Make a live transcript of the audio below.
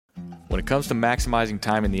When it comes to maximizing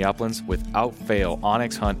time in the uplands, without fail,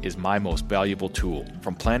 onX Hunt is my most valuable tool.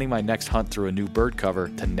 From planning my next hunt through a new bird cover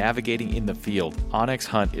to navigating in the field, onX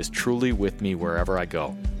Hunt is truly with me wherever I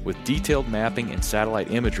go. With detailed mapping and satellite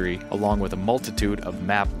imagery, along with a multitude of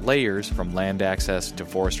map layers from land access to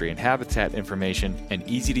forestry and habitat information, and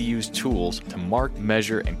easy-to-use tools to mark,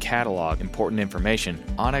 measure, and catalog important information,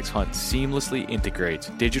 onX Hunt seamlessly integrates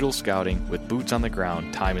digital scouting with boots on the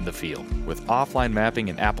ground time in the field. With offline mapping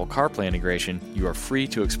and Apple CarPlay integration, you are free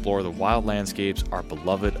to explore the wild landscapes our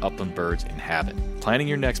beloved upland birds inhabit. Planning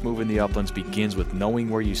your next move in the uplands begins with knowing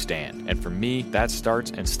where you stand, and for me, that starts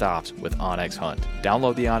and stops with onX Hunt.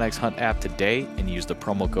 Download the onX Hunt app today and use the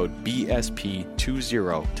promo code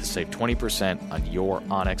BSP20 to save 20% on your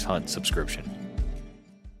onX Hunt subscription.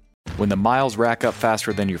 When the miles rack up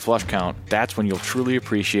faster than your flush count, that's when you'll truly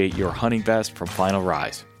appreciate your hunting vest from Final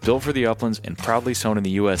Rise. Built for the uplands and proudly sewn in the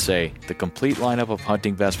USA, the complete lineup of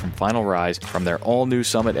hunting vests from Final Rise, from their all-new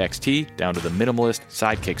Summit XT down to the minimalist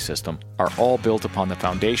Sidekick system, are all built upon the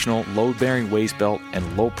foundational load-bearing waist belt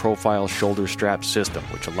and low-profile shoulder strap system,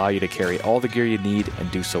 which allow you to carry all the gear you need and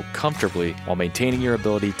do so comfortably while maintaining your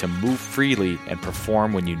ability to move freely and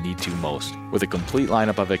perform when you need to most. With a complete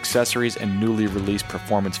lineup of accessories and newly released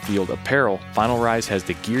performance field apparel, Final Rise has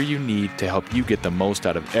the gear you need to help you get the most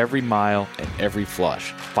out of every mile and every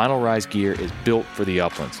flush. Final Rise gear is built for the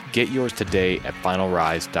uplands. Get yours today at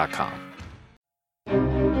finalrise.com.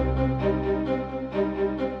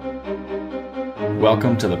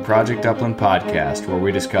 Welcome to the Project Upland podcast, where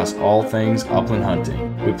we discuss all things upland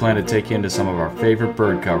hunting. We plan to take you into some of our favorite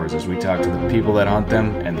bird covers as we talk to the people that hunt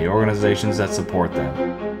them and the organizations that support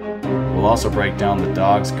them. We'll also break down the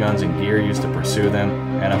dogs, guns, and gear used to pursue them,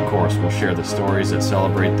 and of course, we'll share the stories that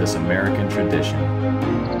celebrate this American tradition.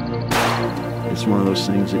 It's one of those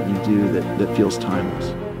things that you do that feels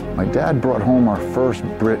timeless. My dad brought home our first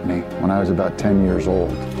Brittany when I was about 10 years old.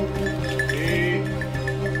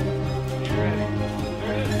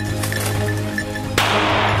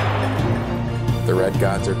 The red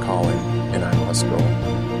gods are calling, and I must go.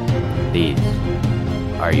 These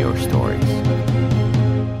are your stories.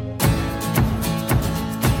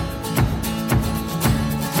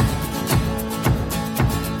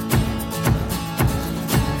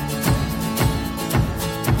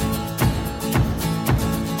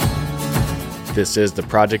 This is the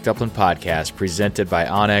Project Upland podcast presented by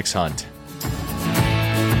onX Hunt.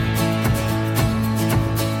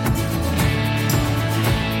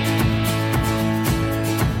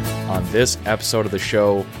 On this episode of the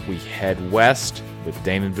show, we head west with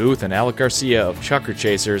Damon Booth and Alec Garcia of Chukar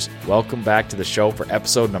Chasers. Welcome back to the show for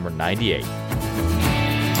episode number 98.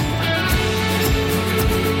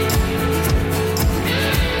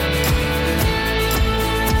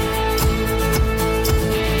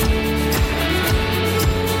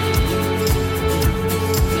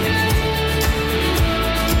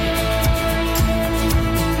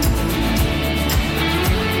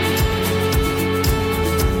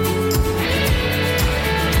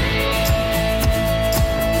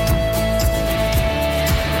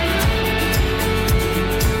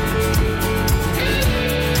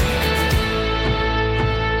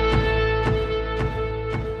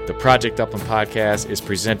 Project Upland podcast is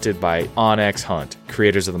presented by onX Hunt,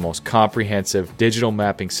 creators of the most comprehensive digital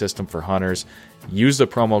mapping system for hunters. Use the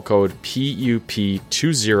promo code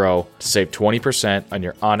PUP20 to save 20% on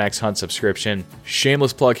your onX Hunt subscription.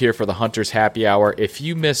 Shameless plug here for the Hunters Happy Hour. If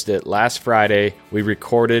you missed it, last Friday we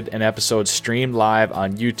recorded an episode streamed live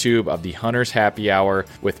on YouTube of the Hunters Happy Hour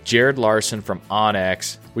with Jared Larson from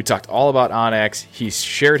onX. We talked all about onX. He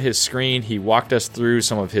shared his screen. He walked us through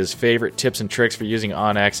some of his favorite tips and tricks for using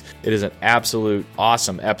onX. It is an absolute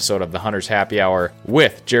awesome episode of the Hunters Happy Hour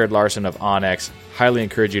with Jared Larson of onX. Highly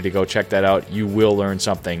encourage you to go check that out. You will learn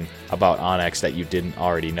something about onX that you didn't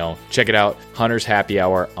already know. Check it out, Hunters Happy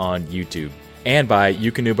Hour on YouTube. And by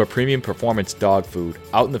Eukanuba Premium Performance Dog Food.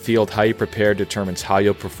 Out in the field, how you prepare determines how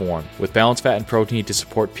you'll perform. With balanced fat and protein to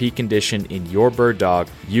support peak condition in your bird dog,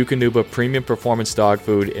 Eukanuba Premium Performance Dog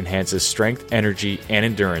Food enhances strength, energy, and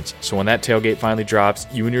endurance. So when that tailgate finally drops,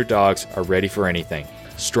 you and your dogs are ready for anything.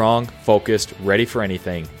 Strong, focused, ready for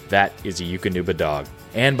anything. That is a Eukanuba dog.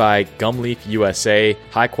 And by Gumleaf USA,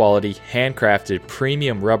 high-quality, handcrafted,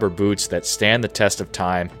 premium rubber boots that stand the test of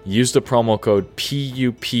time. Use the promo code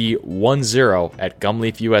PUP10 at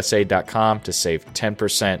gumleafusa.com to save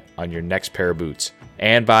 10% on your next pair of boots.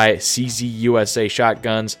 And by CZ USA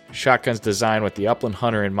Shotguns, shotguns designed with the upland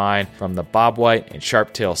hunter in mind, from the Bob White and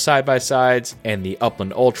Sharptail side-by-sides and the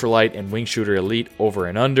Upland Ultralight and Wing Shooter Elite over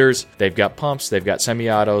and unders. They've got pumps, they've got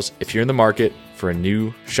semi-autos. If you're in the market for a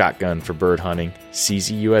new shotgun for bird hunting,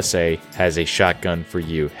 CZ USA has a shotgun for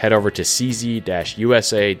you. Head over to cz-usa.com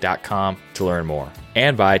to learn more.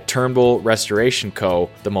 And by Turnbull Restoration Co.,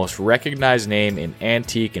 the most recognized name in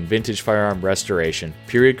antique and vintage firearm restoration.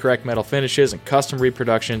 Period-correct metal finishes and custom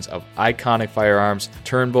reproductions of iconic firearms.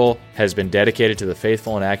 Turnbull has been dedicated to the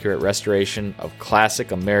faithful and accurate restoration of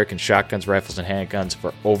classic American shotguns, rifles, and handguns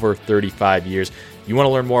for over 35 years. You want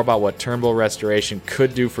to learn more about what Turnbull Restoration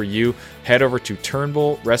could do for you? Head over to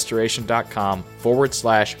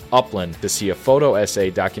turnbullrestoration.com/upland to see a photo essay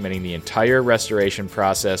documenting the entire restoration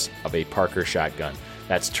process of a Parker shotgun.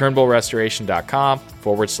 That's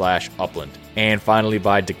turnbullrestoration.com/upland. And finally,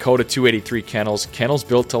 by Dakota 283 Kennels. Kennels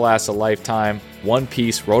built to last a lifetime. One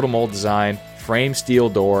piece, rotomold design, frame steel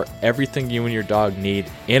door, everything you and your dog need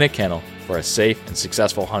in a kennel for a safe and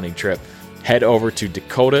successful hunting trip. Head over to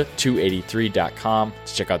Dakota283.com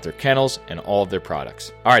to check out their kennels and all of their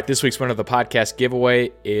products. All right, this week's winner of the podcast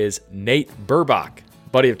giveaway is Nate Burbach,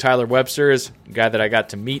 buddy of Tyler Webster's, a guy that I got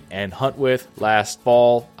to meet and hunt with last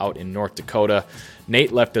fall out in North Dakota.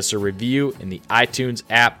 Nate left us a review in the iTunes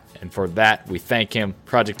app, and for that, we thank him.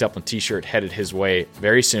 Project Upland t-shirt headed his way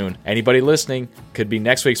very soon. Anybody listening could be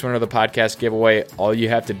next week's winner of the podcast giveaway. All you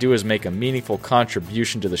have to do is make a meaningful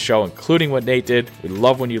contribution to the show, including what Nate did. We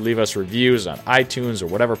love when you leave us reviews on iTunes or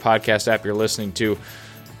whatever podcast app you're listening to.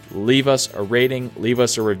 Leave us a rating, leave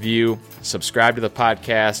us a review, subscribe to the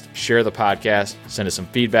podcast, share the podcast, send us some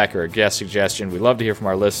feedback or a guest suggestion. We love to hear from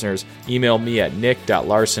our listeners. Email me at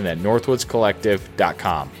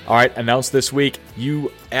nick.larson@northwoodscollective.com. All right, announced this week.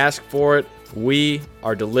 You asked for it. We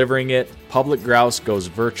are delivering it. Public Grouse goes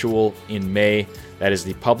virtual in May. That is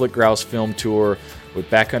the Public Grouse Film Tour with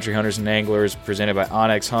backcountry hunters and anglers presented by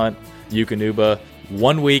Onyx Hunt, Eukanuba.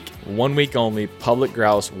 1 week only. Public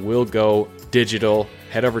Grouse will go digital.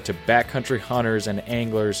 Head over to Backcountry Hunters and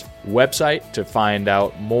Anglers website to find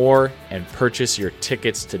out more and purchase your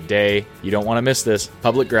tickets today. You don't want to miss this.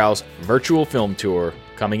 Public Grouse Virtual Film Tour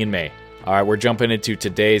coming in May. All right, we're jumping into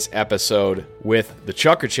today's episode with the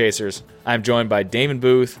Chukar Chasers. I'm joined by Damon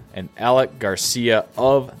Booth and Alec Garcia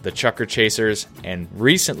of the Chukar Chasers, and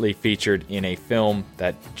recently featured in a film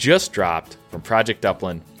that just dropped from Project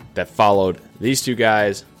Upland that followed these two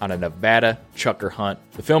guys on a Nevada chukar hunt.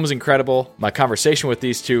 The film is incredible. My conversation with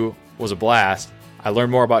these two was a blast. I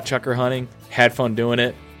learned more about chukar hunting, had fun doing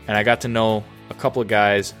it, and I got to know a couple of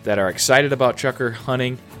guys that are excited about chukar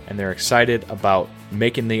hunting, and they're excited about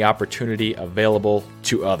making the opportunity available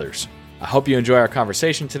to others. I hope you enjoy our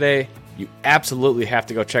conversation today. You absolutely have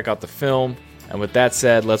to go check out the film. And with that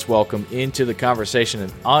said, let's welcome into the conversation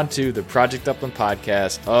and onto the Project Upland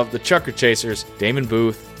podcast of the Chukar Chasers, Damon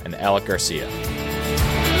Booth and Alec Garcia.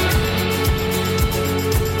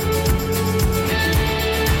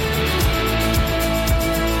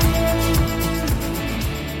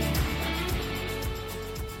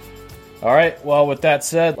 All right, well, with that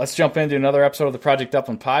said, let's jump into another episode of the Project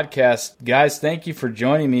Upland podcast. Guys, thank you for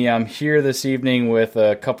joining me. I'm here this evening with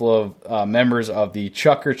a couple of members of the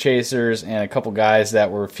Chukar Chasers and a couple guys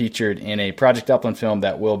that were featured in a Project Upland film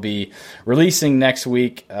that will be releasing next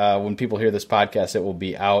week. When people hear this podcast, it will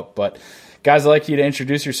be out. But guys, I'd like you to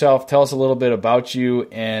introduce yourself, tell us a little bit about you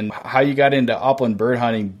and how you got into upland bird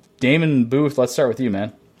hunting. Damon Booth, let's start with you,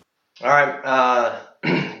 man. All right,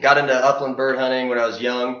 got into upland bird hunting when I was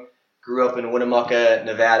young. Grew up in Winnemucca,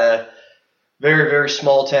 Nevada, very, very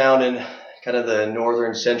small town in kind of the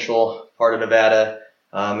northern central part of Nevada.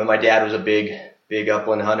 And my dad was a big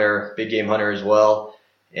upland hunter, big game hunter as well,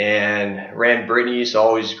 and ran Brittany, so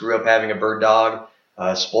always grew up having a bird dog,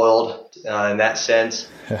 spoiled in that sense.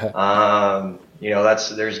 There's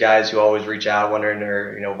guys who always reach out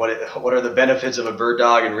wondering, what are the benefits of a bird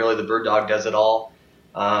dog, and really the bird dog does it all.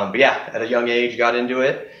 But yeah, at a young age, got into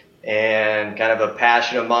it. And kind of a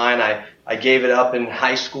passion of mine. I gave it up in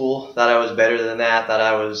high school, thought I was better than that, thought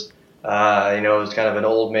I was, it was kind of an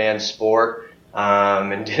old man sport,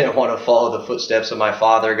 and didn't want to follow the footsteps of my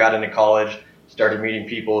father. Got into college, started meeting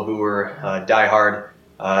people who were diehard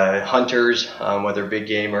hunters, whether big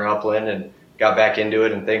game or upland, and got back into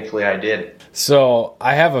it, and thankfully I did. So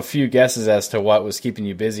I have a few guesses as to what was keeping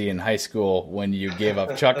you busy in high school when you gave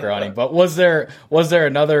up chukar hunting, but was there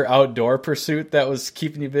another outdoor pursuit that was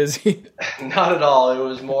keeping you busy? Not at all. It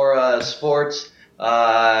was more sports,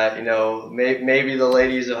 maybe the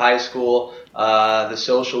ladies of high school, the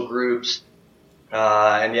social groups,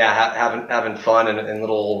 and having fun in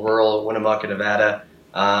little rural Winnemucca, Nevada.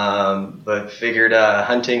 But figured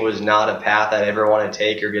hunting was not a path I'd ever want to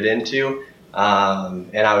take or get into.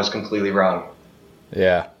 And I was completely wrong.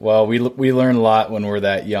 Yeah. Well, we learn a lot when we're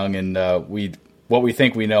that young, and what we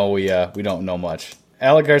think we know, we don't know much.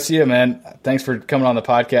 Alec Garcia, man, thanks for coming on the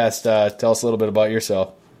podcast. Tell us a little bit about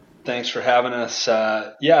yourself. Thanks for having us.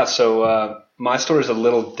 So my story is a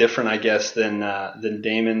little different, I guess, than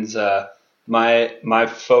Damon's. My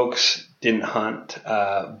folks didn't hunt,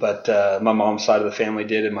 but my mom's side of the family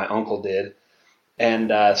did, and my uncle did. And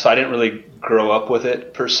so I didn't really grow up with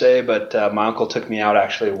it per se, but my uncle took me out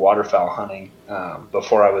actually waterfowl hunting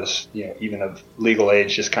before I was, even of legal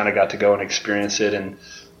age. Just kind of got to go and experience it, and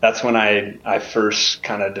that's when I first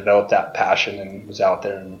kind of developed that passion and was out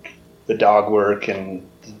there, and the dog work and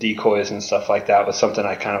the decoys and stuff like that was something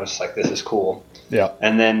I kind of was like, this is cool. Yeah.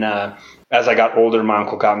 And then as I got older, my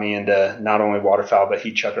uncle got me into not only waterfowl, but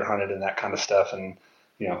he chucker hunted and that kind of stuff, and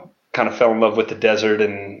kind of fell in love with the desert.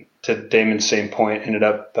 And to Damon's same point, ended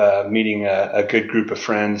up meeting a good group of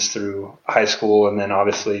friends through high school, and then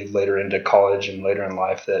obviously later into college and later in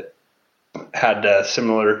life that had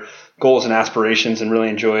similar goals and aspirations, and really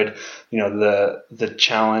enjoyed, the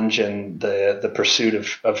challenge and the pursuit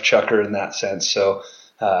of chucker in that sense. So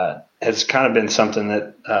has kind of been something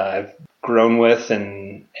that I've grown with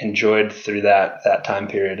and enjoyed through that time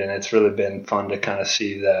period, and it's really been fun to kind of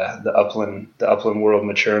see the upland world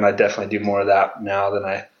mature. And I definitely do more of that now than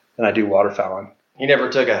I do waterfowling. He never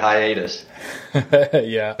took a hiatus.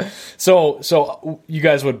 Yeah. So you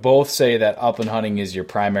guys would both say that upland hunting is your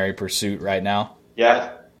primary pursuit right now?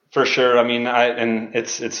 Yeah, for sure. I mean,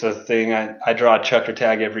 it's a thing. I draw a chucker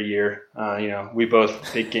tag every year. We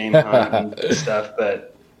both big game hunt and stuff,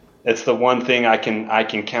 but it's the one thing I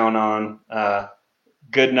can count on.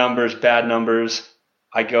 Good numbers, bad numbers.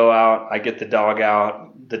 I go out, I get the dog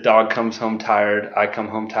out. The dog comes home tired. I come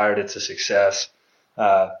home tired. It's a success.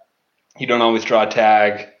 You don't always draw a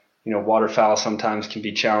tag. Waterfowl sometimes can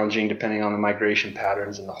be challenging depending on the migration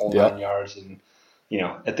patterns and the whole 9 yards. And,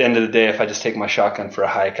 at the end of the day, if I just take my shotgun for a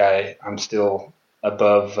hike, I'm still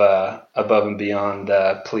above and beyond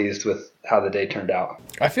pleased with how the day turned out.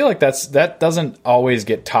 I feel like that doesn't always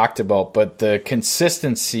get talked about, but the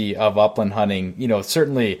consistency of upland hunting,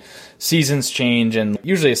 certainly seasons change, and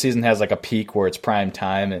usually a season has like a peak where it's prime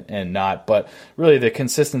time and not, but really the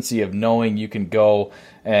consistency of knowing you can go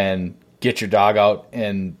and get your dog out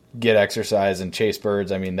and get exercise and chase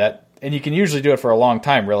birds. I mean, and you can usually do it for a long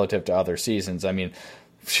time relative to other seasons. I mean,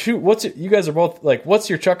 shoot, you guys are both like,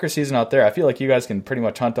 what's your chucker season out there? I feel like you guys can pretty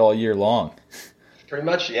much hunt all year long. Pretty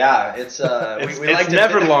much, yeah. It's it's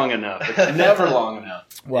never long enough. It's never long enough.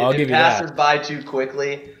 Well, I'll give you that. It passes by too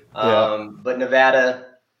quickly. But Nevada,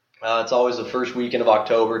 it's always the first weekend of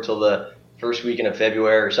October till the first weekend of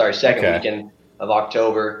February. Second weekend of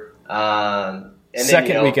October. And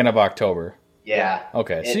then, weekend of October. Yeah.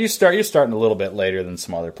 Okay, so you're starting a little bit later than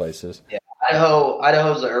some other places. Yeah,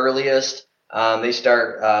 Idaho's the earliest. They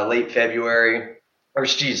start late February,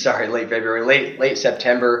 late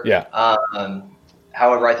September. Yeah.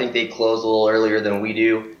 However, I think they close a little earlier than we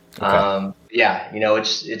do. Okay.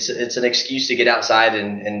 It's an excuse to get outside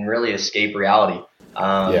and really escape reality.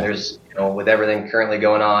 There's, with everything currently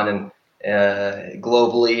going on and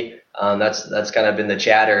globally, that's kind of been the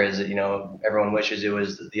chatter is, everyone wishes it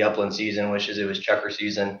was the upland season, wishes it was chucker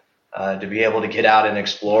season, to be able to get out and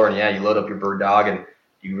explore. And you load up your bird dog and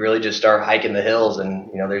you really just start hiking the hills. And,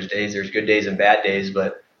 there's good days and bad days,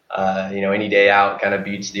 but, any day out kind of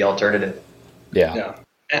beats the alternative. Yeah.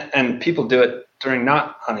 And people do it during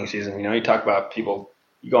not hunting season. You talk about people,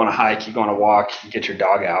 you go on a hike, you go on a walk, you get your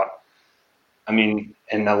dog out. I mean,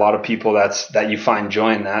 and a lot of people that you find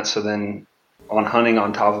joy in that. So then on hunting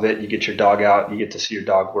on top of it, you get your dog out, you get to see your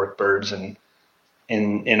dog work birds, and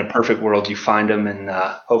in a perfect world, you find them and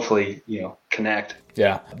hopefully, connect.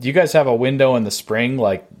 Yeah. Do you guys have a window in the spring,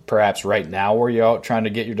 like perhaps right now where you're out trying to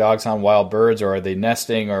get your dogs on wild birds, or are they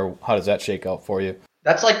nesting, or how does that shake out for you?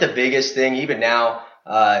 That's like the biggest thing. Even now,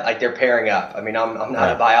 like they're pairing up. I mean, I'm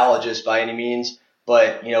not a biologist by any means,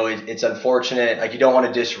 but it's unfortunate. Like you don't want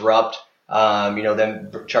to disrupt,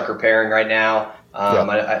 them chucker pairing right now.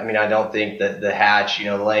 I don't think that the hatch,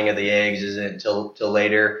 the laying of the eggs isn't till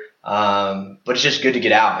later. But it's just good to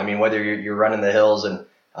get out. I mean, whether you're running the hills and,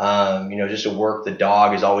 just to work the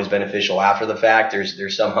dog is always beneficial after the fact.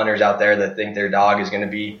 There's some hunters out there that think their dog is going to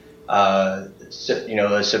be, a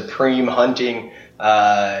supreme hunting,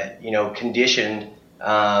 conditioned,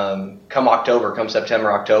 come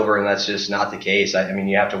September, October, and that's just not the case. I mean,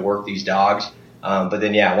 you have to work these dogs. But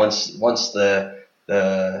then, once the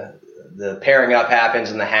pairing up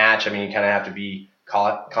happens in the hatch, I mean, you kind of have to be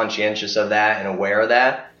conscientious of that and aware of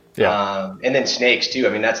that. Yeah. And then snakes too. I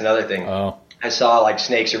mean, that's another thing. Oh. I saw like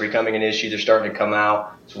snakes are becoming an issue. They're starting to come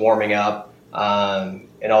out. It's warming up.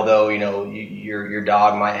 And although, your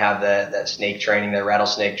dog might have that snake training, that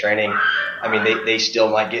rattlesnake training, I mean, they still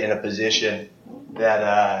might get in a position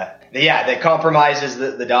that compromises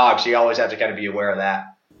the dog. So you always have to kind of be aware of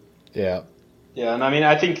that. Yeah. Yeah, and I mean,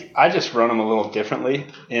 I think I just run them a little differently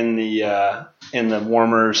in the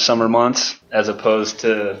warmer summer months as opposed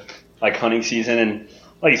to like hunting season. And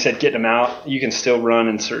like you said, getting them out, you can still run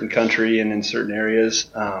in certain country and in certain areas.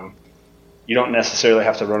 You don't necessarily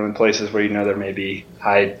have to run in places where you know there may be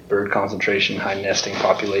high bird concentration, high nesting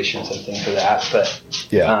populations, and things like that. But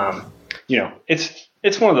Yeah.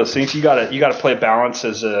 It's one of those things you gotta play balance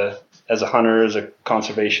as a hunter, as a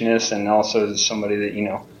conservationist, and also as somebody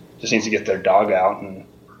that just needs to get their dog out and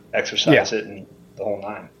exercise it and the whole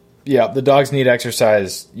nine. Yeah, the dogs need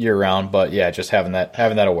exercise year round, but yeah, just having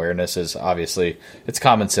that awareness is obviously, it's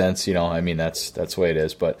common sense. I mean, that's the way it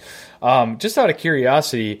is. But just out of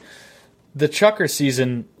curiosity, the chukker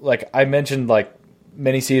season, like I mentioned, like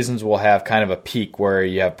many seasons will have kind of a peak where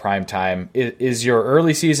you have prime time. Is your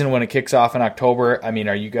early season when it kicks off in October? I mean,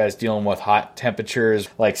 are you guys dealing with hot temperatures,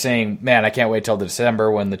 like saying, man, I can't wait till December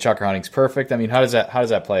when the chukker hunting's perfect? I mean, how does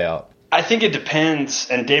that play out? I think it depends,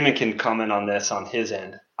 and Damon can comment on this on his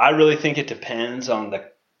end. I really think it depends on the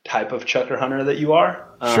type of chukker hunter that you are,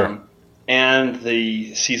 Sure. and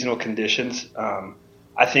the seasonal conditions.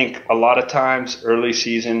 I think a lot of times early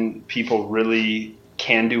season people really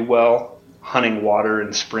can do well hunting water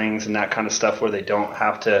and springs and that kind of stuff where they don't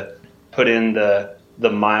have to put in the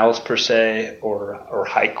miles per se or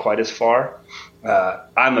hike quite as far.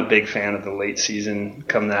 I'm a big fan of the late season.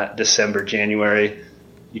 Come that December, January,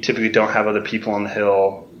 you typically don't have other people on the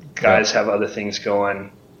hill. Guys have other things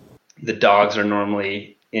going. The dogs are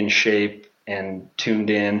normally in shape and tuned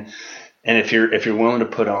in. And if you're willing to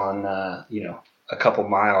put on, a couple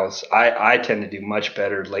miles, I tend to do much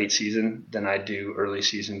better late season than I do early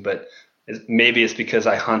season. But maybe it's because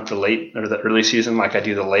I hunt the late or the early season like I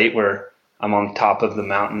do the late, where I'm on top of the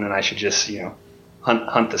mountain and I should just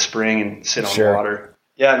hunt the spring and sit on the water.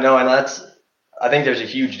 Yeah, no, and I think there's a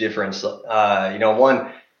huge difference.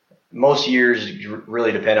 One, most years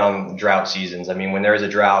really depend on drought seasons. I mean, when there's a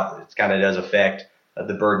drought, it kind of does affect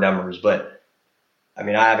the bird numbers. But I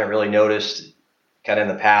mean, I haven't really noticed kind of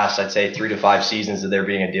in the past, I'd say 3 to 5 seasons, that there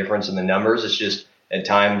being a difference in the numbers. It's just at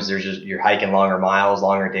times you're hiking longer miles,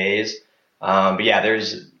 longer days. But yeah,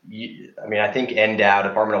 I think NDOW,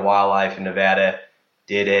 Department of Wildlife in Nevada,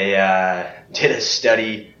 did a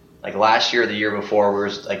study like last year or the year before, where it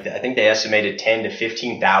was like, I think they estimated 10 to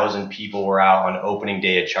 15,000 people were out on opening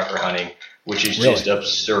day of chukker hunting, which is just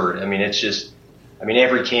absurd. I mean,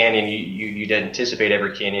 every canyon, you'd anticipate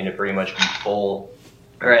every canyon to pretty much be full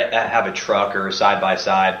or have a truck or a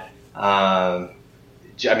side-by-side. I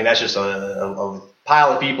mean, that's just a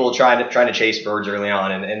pile of people trying to chase birds early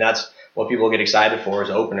on, and that's what people get excited for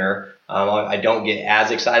is opener. I don't get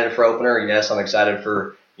as excited for opener. Yes, I'm excited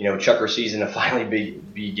for chukker season to finally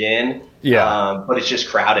begin. Yeah. But it's just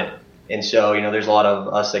crowded, and so there's a lot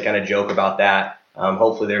of us that kind of joke about that.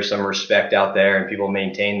 Hopefully, there's some respect out there, and people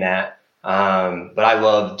maintain that. But I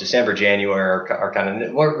love December, January are kind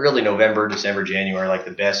of really November, December, January, like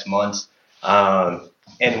the best months.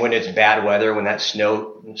 And when it's bad weather, when that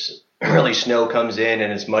snow comes in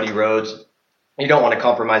and it's muddy roads, you don't want to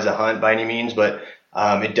compromise the hunt by any means, but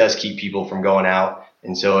it does keep people from going out,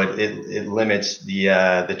 and so it limits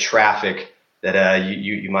the traffic that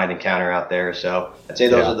you might encounter out there. So I'd say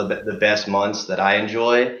those are the best months that I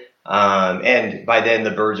enjoy. And by then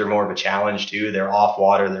the birds are more of a challenge too. They're off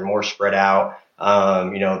water, they're more spread out.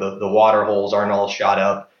 The water holes aren't all shot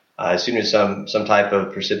up. As soon as some type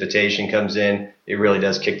of precipitation comes in, it really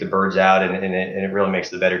does kick the birds out, and it really makes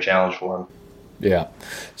the better challenge for them. Yeah.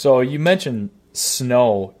 So you mentioned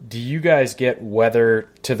snow. Do you guys get weather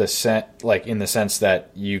to in the sense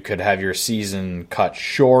that you could have your season cut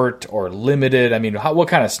short or limited? I mean, what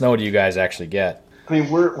kind of snow do you guys actually get? I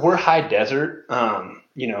mean, we're high desert.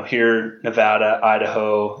 Here, Nevada,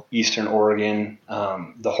 Idaho, Eastern Oregon,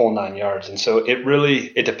 the whole 9 yards. And so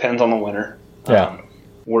it depends on the winter. Yeah.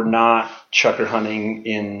 We're not chukker hunting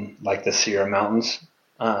in like the Sierra Mountains,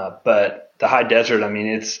 but the high desert, I mean,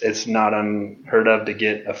 it's not unheard of to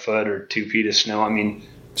get a foot or 2 feet of snow. I mean,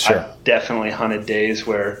 sure. I've definitely hunted days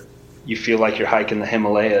where you feel like you're hiking the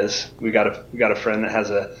Himalayas. We got a friend that has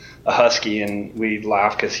a husky, and we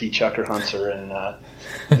laugh because he chukker hunts her, and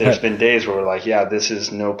there's been days where we're like, yeah, this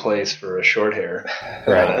is no place for a short hair.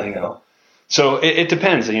 Right. So it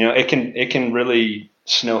depends. It can really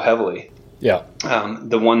snow heavily. Yeah.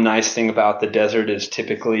 The one nice thing about the desert is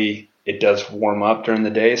typically it does warm up during the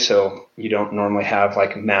day, so you don't normally have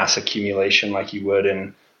like mass accumulation like you would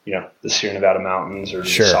in the Sierra Nevada mountains or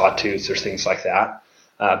Sure. the Sawtooths or things like that.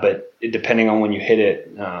 But depending on when you hit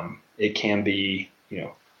it, it can be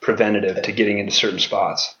preventative to getting into certain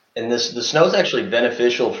spots. And the snow's actually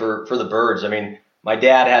beneficial for the birds. I mean, my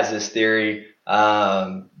dad has this theory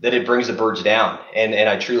that it brings the birds down, and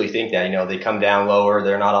I truly think that. They come down lower,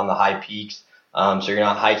 they're not on the high peaks, so you're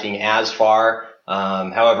not hiking as far.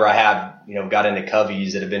 However, I have got into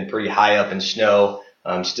coveys that have been pretty high up in snow,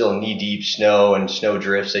 still knee deep snow and snow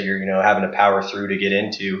drifts that you're having to power through to get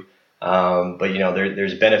into. But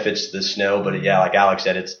there's benefits to the snow, but yeah, like Alex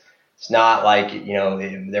said, it's not like,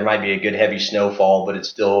 there might be a good heavy snowfall, but it's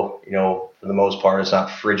still, for the most part, it's not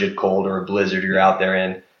frigid cold or a blizzard you're out there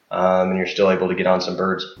in, and you're still able to get on some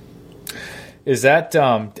birds. Is that,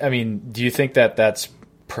 do you think that that's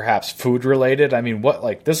perhaps food related? I mean, what,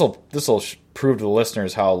 like, this'll prove to the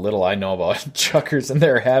listeners how little I know about chukars and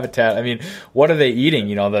their habitat. I mean, what are they eating?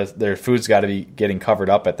 Their food's got to be getting covered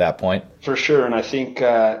up at that point. For sure. And I think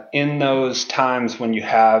in those times when you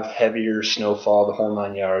have heavier snowfall, the whole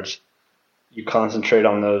 9 yards, you concentrate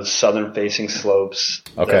on those southern facing slopes,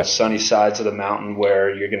 the sunny sides of the mountain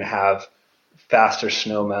where you're going to have faster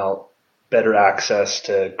snow melt, better access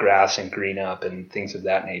to grass and green up and things of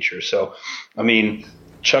that nature. So, I mean,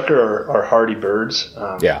 chukar are hardy birds.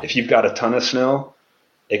 If you've got a ton of snow,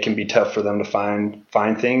 it can be tough for them to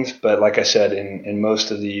find things. But like I said, in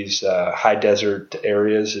most of these high desert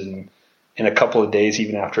areas, in a couple of days,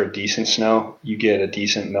 even after a decent snow, you get a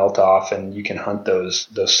decent melt off, and you can hunt those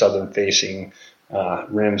southern facing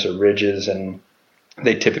rims or ridges, and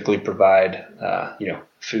they typically provide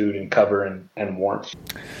food and cover and warmth.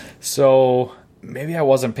 So maybe I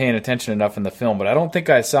wasn't paying attention enough in the film, but I don't think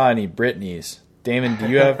I saw any Brittany's. Damon, do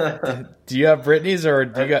you have Brittany's, or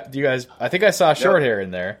do you guys? I think I saw short hair in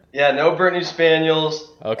there. Yeah, no Brittany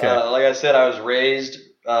Spaniels. Okay. Like I said, I was raised.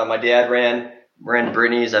 My dad ran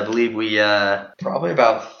Brittany's. I believe we probably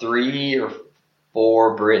about 3 or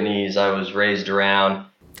 4 Brittany's I was raised around.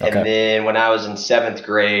 Okay. And then when I was in 7th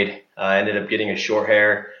grade, I ended up getting a short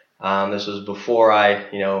hair. This was before I,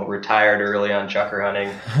 retired early on chukar hunting.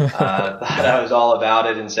 Thought I was all about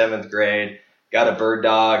it in 7th grade. Got a bird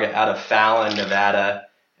dog out of Fallon, Nevada.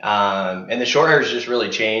 And the short hairs just really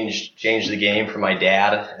changed the game for my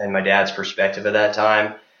dad and my dad's perspective at that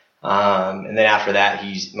time. And then after that,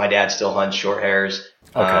 my dad still hunts short hairs.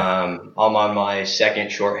 Okay. I'm on my 2nd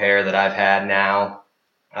short hair that I've had now.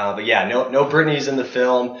 But yeah, no Brittany's in the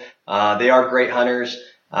film. They are great hunters.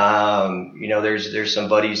 There's some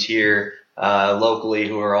buddies here, locally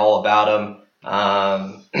who are all about them.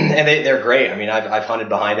 And they're great. I mean, I've hunted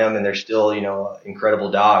behind them, and they're still,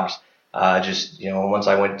 incredible dogs. Once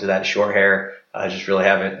I went to that short hair, I just really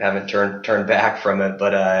haven't turned back from it.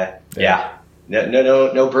 But, yeah.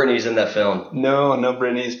 No Brittany's in that film. No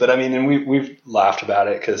Brittany's. But I mean, and we've laughed about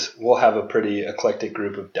it because we'll have a pretty eclectic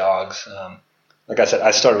group of dogs. Like I said,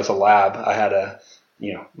 I started with a lab. I had a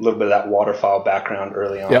little bit of that waterfowl background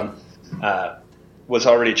early on. Yep. Was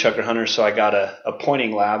already a chukar hunter, so I got a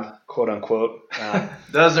pointing lab, quote unquote.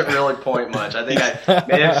 Doesn't really point much. I think I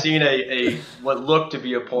may have seen a what looked to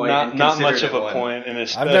be a point. Not much of a point. And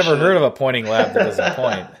I've never heard of a pointing lab that doesn't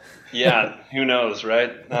point. Yeah, who knows,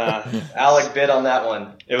 right? Alec bid on that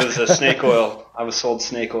one. It was a snake oil. I was sold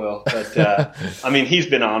snake oil. But, I mean, he's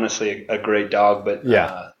been honestly a great dog. But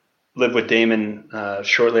lived with Damon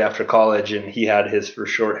shortly after college, and he had his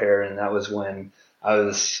first short hair. And that was when I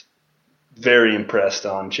was very impressed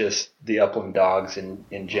on just the upland dogs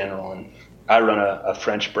in general. And I run a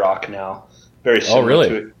French Brock now. Very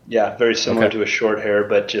similar very similar to a short hair,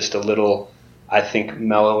 but just a little, I think,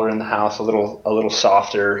 mellower in the house, a little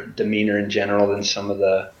softer demeanor in general than some of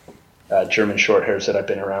the German short hairs that I've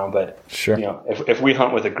been around. But sure. If we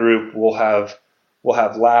hunt with a group, we'll have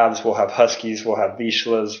labs, we'll have huskies, we'll have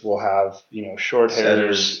Vizslas, we'll have short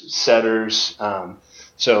hairs, setters.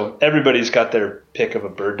 So everybody's got their pick of a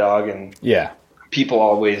bird dog, and people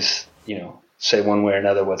always say one way or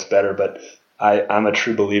another what's better. But I'm a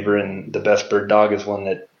true believer in the best bird dog is one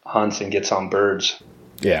that hunts and gets on birds.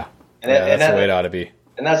 Yeah. That's the way it ought to be.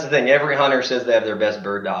 And that's the thing. Every hunter says they have their best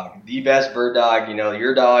bird dog. The best bird dog,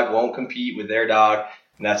 your dog won't compete with their dog,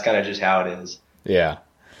 and that's kind of just how it is. Yeah.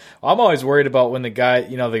 I'm always worried about when the guy,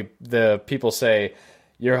 the people say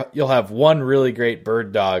you'll have one really great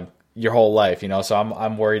bird dog your whole life, so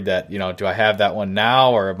I'm worried that, do I have that one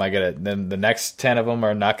now, or am I then the next 10 of them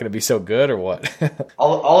are not going to be so good, or what?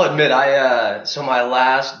 I'll admit, so my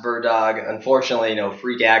last bird dog, unfortunately,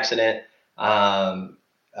 freak accident,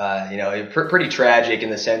 pretty tragic in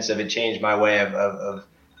the sense of it changed my way of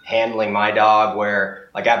handling my dog, where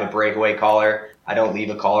like I have a breakaway collar. I don't leave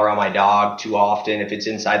a collar on my dog too often. If it's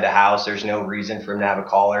inside the house, there's no reason for him to have a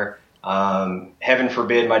collar. Heaven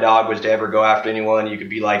forbid my dog was to ever go after anyone. You could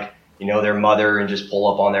be like, their mother and just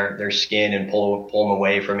pull up on their skin and pull them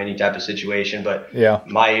away from any type of situation. But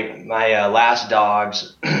my last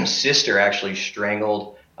dog's sister actually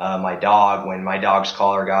strangled my dog when my dog's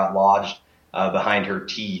collar got lodged behind her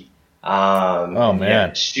teeth. Oh man!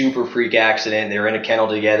 Yeah, super freak accident. They were in a kennel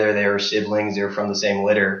together. They were siblings. They were from the same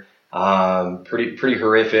litter. Pretty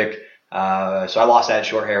horrific. So I lost that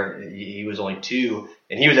short hair. He was only 2,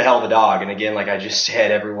 and he was a hell of a dog. And again, like I just said,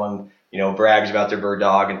 everyone brags about their bird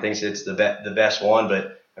dog and thinks it's the best one.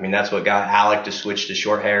 But I mean, that's what got Alec to switch to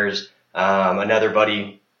short hairs. Another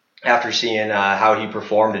buddy, after seeing how he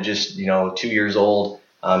performed at just 2 years old,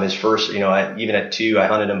 his first, even at 2, I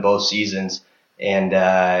hunted him both seasons. And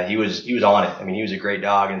he was on it. I mean, he was a great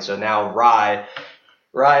dog. And so now Rye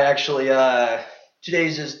actually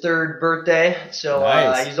today's his 3rd birthday. So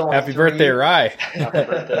nice. He's only Happy 3. birthday, Rye. Happy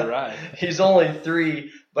birthday, Rye. He's only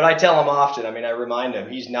 3, but I tell him often. I mean, I remind him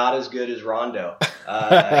he's not as good as Rondo.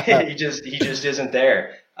 He just isn't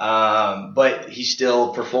there. But he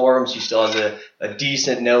still performs. He still has a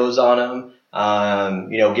decent nose on him.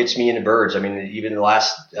 Gets me into birds. I mean, even the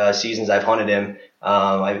last seasons I've hunted him,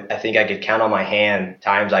 I think I could count on my hand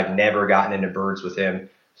times I've never gotten into birds with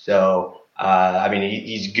him. So, I mean,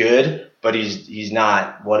 he's good, but he's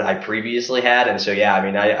not what I previously had. And so, yeah, I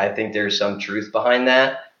mean, I think there's some truth behind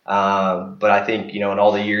that. But I think, in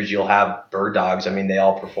all the years you'll have bird dogs, I mean, they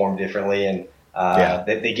all perform differently and,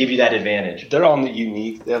 they give you that advantage. They're all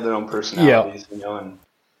unique. They have their own personalities, and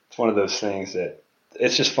it's one of those things that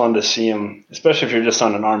it's just fun to see them, especially if you're just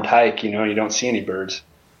on an armed hike, you don't see any birds.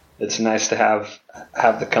 It's nice to have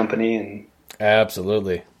the company, and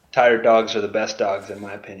absolutely. Tired dogs are the best dogs in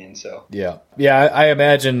my opinion. So yeah. I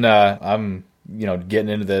imagine I'm getting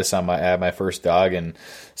into this on my first dog, and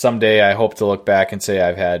someday I hope to look back and say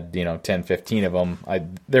I've had 10, 15 of them.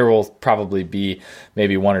 There will probably be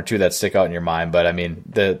maybe 1 or 2 that stick out in your mind, but I mean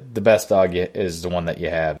the best dog is the one that you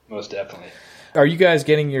have. Most definitely. Are you guys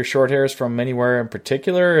getting your short hairs from anywhere in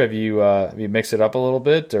particular? Have you mixed it up a little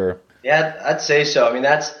bit, or? Yeah, I'd say so. I mean,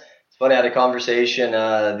 it's funny. I had a conversation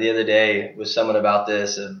the other day with someone about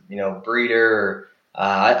this, breeder.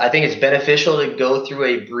 I think it's beneficial to go through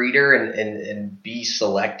a breeder and be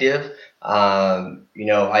selective. I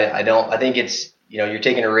think it's, you're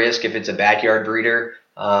taking a risk if it's a backyard breeder.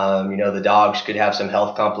 The dogs could have some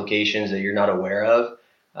health complications that you're not aware of.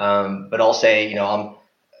 But I'll say,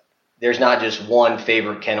 there's not just one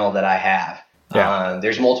favorite kennel that I have. Yeah.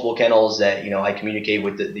 There's multiple kennels that, I communicate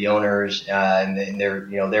with the owners, and they're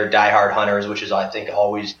diehard hunters, which is, I think,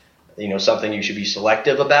 always, something you should be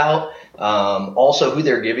selective about. Also who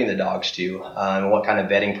they're giving the dogs to, and what kind of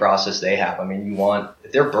vetting process they have. I mean,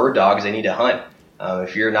 if they're bird dogs, they need to hunt.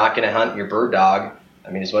 If you're not going to hunt your bird dog, I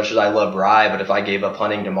mean, as much as I love Rye, but if I gave up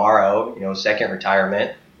hunting tomorrow, second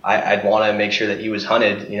retirement, I'd want to make sure that he was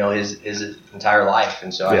hunted, his entire life.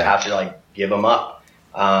 And so I'd have to give him up.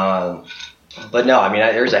 But no, I mean,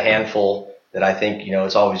 there's a handful that I think,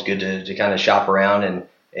 it's always good to kind of shop around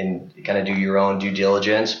and kind of do your own due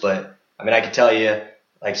diligence. But I mean, I could tell you,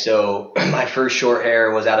 so my first short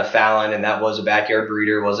hair was out of Fallon, and that was a backyard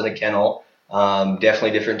breeder, wasn't a kennel.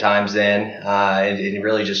 Definitely different times then. It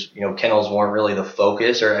really just, kennels weren't really the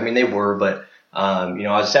focus, or, I mean, they were, but, I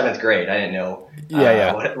was 7th grade. I didn't know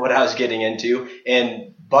what I was getting into.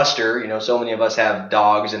 And Buster, so many of us have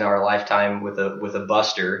dogs in our lifetime with a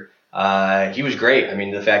Buster. He was great. I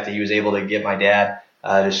mean, the fact that he was able to get my dad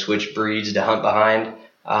to switch breeds to hunt behind.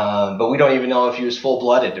 But we don't even know if he was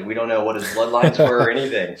full-blooded. We don't know what his bloodlines were or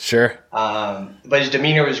anything. Sure. But his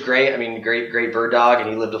demeanor was great. I mean, great bird dog, and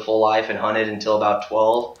he lived a full life and hunted until about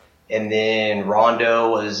 12. And then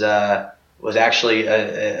Rondo was actually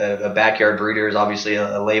a backyard breeder. Is obviously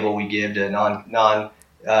a label we give to non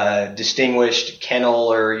distinguished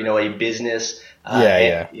kennel or a business.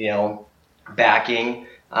 Backing.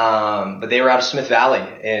 But they were out of Smith Valley,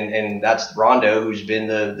 and that's Rondo, who's been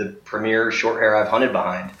the premier short hair I've hunted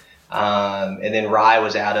behind. And then Rye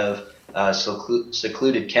was out of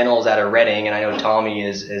secluded kennels out of Redding, and I know Tommy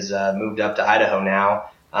is moved up to Idaho now.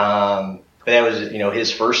 But that was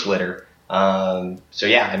his first litter. So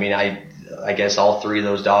yeah, I mean, I guess all 3 of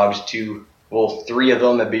those dogs, 3 of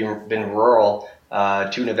them have been rural,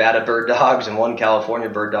 2 Nevada bird dogs and 1 California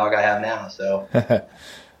bird dog I have now. So.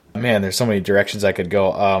 Man, there's so many directions I could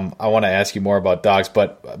go. I want to ask you more about dogs,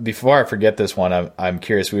 but before I forget this one, I'm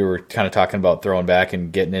curious. We were kind of talking about throwing back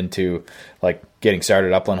and getting into getting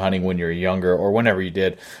started upland hunting when you're younger or whenever you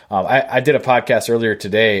did. I did a podcast earlier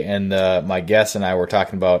today, and my guest and I were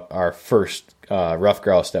talking about our first rough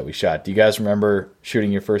grouse that we shot. Do you guys remember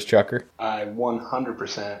shooting your first chucker? I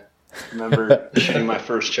 100% remember shooting my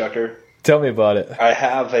first chucker. Tell me about it. I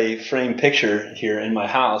have a framed picture here in my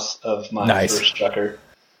house of my first chucker.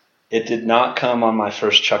 It did not come on my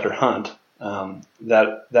first chucker hunt.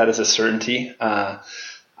 That is a certainty.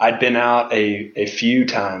 I'd been out a few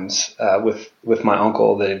times with my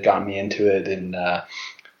uncle that had gotten me into it, and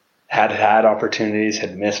had opportunities,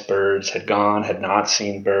 had missed birds, had gone, had not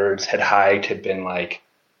seen birds, had hiked, had been like,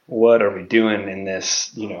 what are we doing in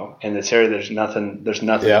this, in this area? There's nothing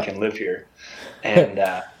that can live here. And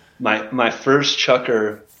my first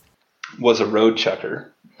chucker was a road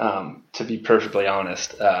chucker, to be perfectly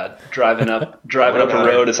honest. Driving up a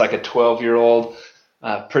road as like a 12-year-old,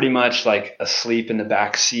 pretty much like asleep in the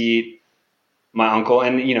back seat. My uncle,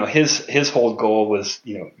 and his whole goal was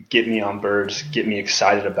get me on birds, get me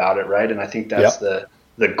excited about it, right? And I think that's the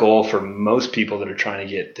goal for most people that are trying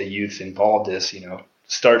to get the youth involved is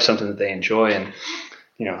start something that they enjoy. And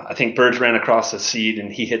I think birds ran across the seat, and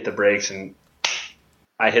he hit the brakes, and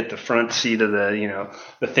I hit the front seat of the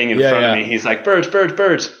the thing in front of me. He's like, birds, birds,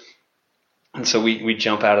 birds, and so we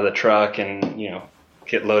jump out of the truck and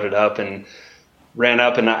get loaded up and ran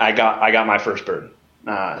up, and I got my first bird.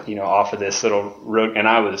 Off of this little road, and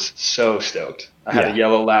I was so stoked. I had a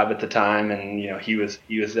yellow lab at the time, and he was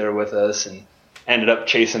there with us, and ended up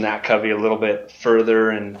chasing that covey a little bit further,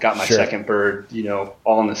 and got my second bird,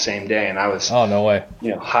 all in the same day. And I was no way,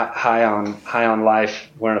 high on life,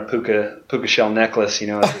 wearing a puka shell necklace, as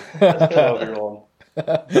a 12-year-old.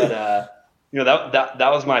 But that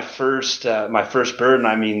was my first bird,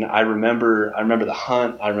 and I remember the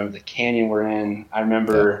hunt. I remember the canyon we're in. I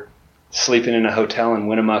remember sleeping in a hotel in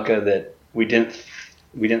Winnemucca that we didn't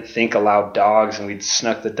think allowed dogs, and we'd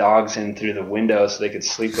snuck the dogs in through the window so they could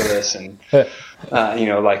sleep with us, and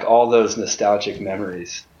like all those nostalgic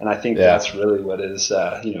memories. And I think that's really what is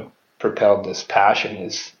propelled this passion,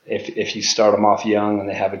 is if you start them off young and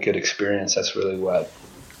they have a good experience, that's really what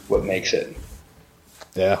makes it.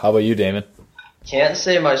 Yeah. How about you, Damon? Can't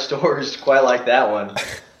say my story is quite like that one.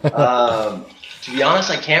 To be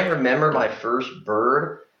honest, I can't remember my first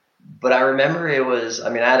bird. But I remember it was,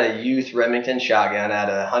 I had a youth Remington shotgun. I had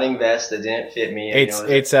a hunting vest that didn't fit me.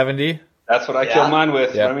 870? That's what I killed mine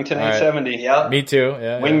with, Remington 870. Yep. Me too.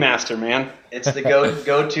 Yeah. Wingmaster, man. It's the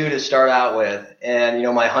go-to to start out with. And,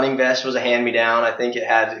 my hunting vest was a hand-me-down. I think it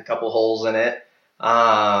had a couple holes in it.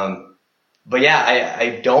 But yeah,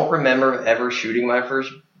 I don't remember ever shooting my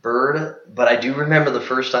first bird, but I do remember the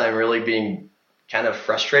first time really being kind of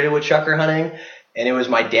frustrated with chucker hunting. And it was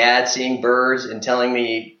my dad seeing birds and telling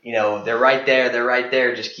me, they're right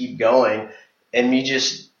there, just keep going. And me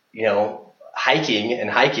just, hiking and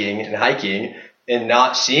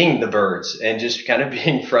not seeing the birds and just kind of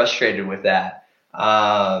being frustrated with that.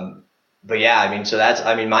 But yeah, so that's,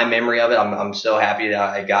 my memory of it, I'm so happy that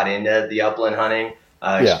I got into the upland hunting,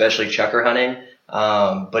 especially chucker hunting.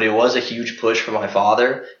 But it was a huge push for my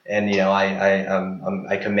father, and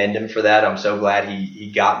I commend him for that. I'm so glad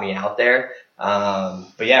he got me out there.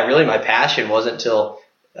 But yeah, really my passion wasn't until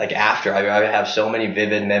like after. I have so many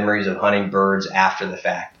vivid memories of hunting birds after the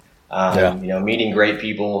fact. Meeting great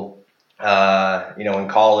people, in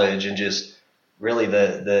college, and just really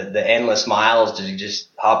the endless miles to just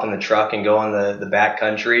hop in the truck and go on the back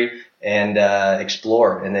country and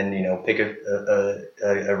explore, and then pick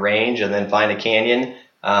a range and then find a canyon.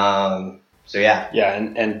 So yeah. Yeah,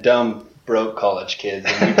 and dumb broke college kids,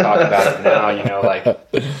 and we talk about it now, like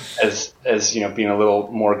as being a little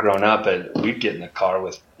more grown up, we'd get in the car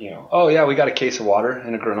with, oh yeah, we got a case of water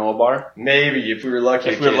and a granola bar. Maybe if we were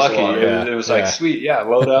lucky. It was like, sweet, yeah,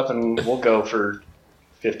 load up and we'll go for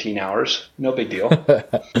 15 hours. No big deal.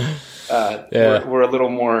 We're a little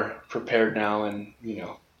more prepared now, and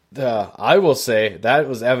I will say that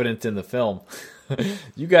was evident in the film.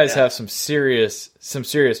 You guys have some serious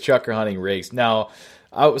chucker hunting rigs. Now,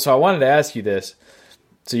 so I wanted to ask you this.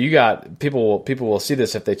 So you got people will see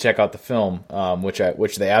this if they check out the film,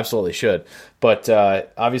 which they absolutely should. But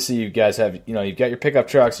obviously, you guys have you've got your pickup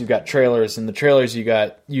trucks, you've got trailers, and the trailers you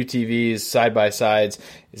got UTVs, side by sides.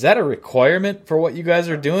 Is that a requirement for what you guys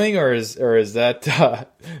are doing, or is that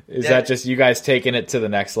that just you guys taking it to the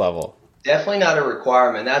next level? Definitely not a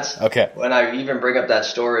requirement. That's okay. When I even bring up that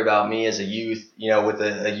story about me as a youth, with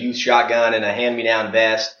a youth shotgun and a hand-me-down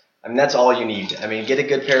vest. That's all you need. Get a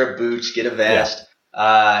good pair of boots, get a vest,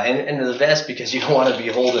 and the vest, because you don't want to be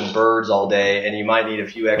holding birds all day, and you might need a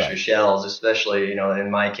few extra shells, especially,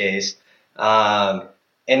 in my case.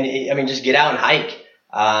 Just get out and hike.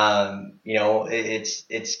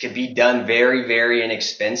 It could be done very, very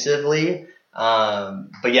inexpensively.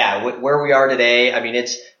 But yeah, where we are today,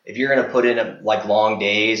 if you're going to put in like long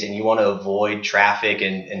days and you want to avoid traffic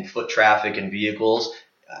and foot traffic and vehicles,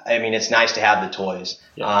 I mean, it's nice to have the toys.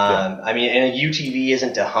 Yeah. I mean, and a UTV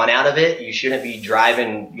isn't to hunt out of it. You shouldn't be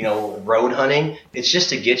driving, road hunting. It's just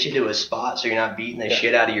to get you to a spot so you're not beating the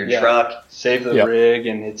shit out of your truck. Save the rig,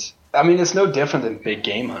 and it's no different than big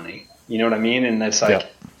game hunting. You know what I mean? And it's like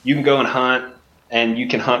you can go and hunt, and you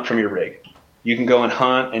can hunt from your rig. You can go and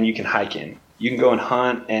hunt, and you can hike in. You can go and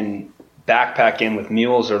hunt and backpack in with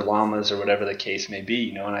mules or llamas or whatever the case may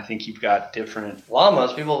be, and I think you've got different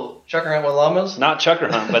llamas. People chucker hunt with llamas? Not chucker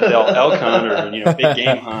hunt, but they'll elk hunt or big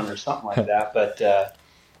game hunt or something like that. But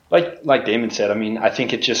like Damon said, I mean, I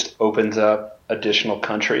think it just opens up additional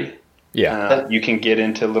country. Yeah, you can get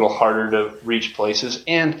into a little harder to reach places,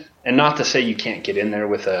 and not to say you can't get in there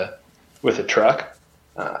with a truck,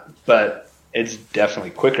 but it's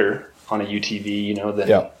definitely quicker on a UTV,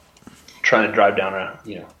 than trying to drive down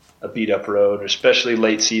a beat up road, especially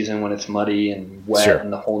late season when it's muddy and wet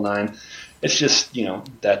and the whole nine. It's just,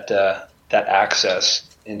 that access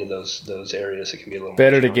into those areas, it can be a little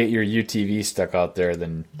better to get your UTV stuck out there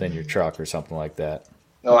than your truck or something like that.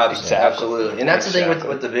 Oh, absolutely. And that's the thing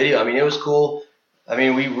with the video. I mean, it was cool. I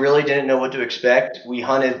mean, we really didn't know what to expect. We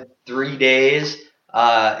hunted 3 days,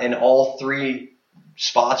 and all 3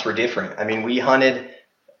 spots were different. I mean, we hunted,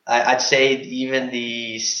 I'd say even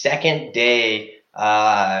the second day,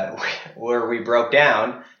 where we broke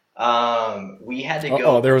down, we had to go.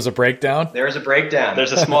 Oh, there was a breakdown? There was a breakdown.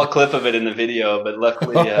 There's a small clip of it in the video, but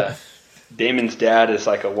luckily Damon's dad is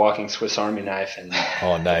like a walking Swiss Army knife, and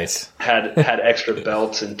nice. had extra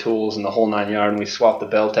belts and tools and the whole 9 yards, and we swapped the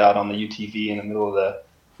belt out on the UTV in the middle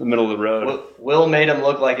of the road. Will made him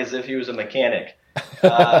look like as if he was a mechanic.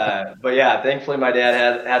 But yeah, thankfully my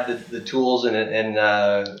dad had the tools and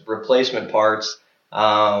replacement parts.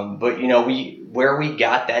 But where we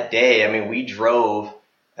got that day, I mean, we drove,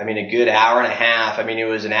 a good hour and a half. I mean, it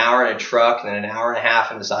was an hour in a truck and then an hour and a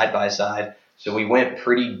half in the side by side. So we went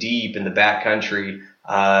pretty deep in the back country,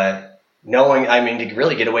 knowing, to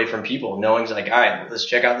really get away from people, knowing it's like, all right, let's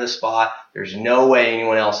check out this spot. There's no way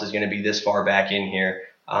anyone else is going to be this far back in here.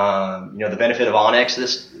 The benefit of onX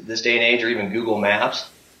this day and age, or even Google Maps,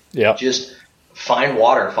 just find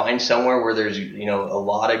water, find somewhere where there's, a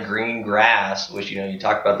lot of green grass, which, you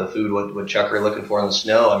talk about the food, what chucker are looking for in the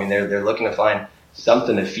snow. I mean, they're looking to find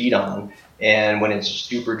something to feed on. And when it's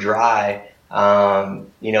super dry, they're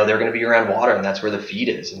going to be around water, and that's where the feed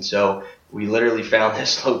is. And so we literally found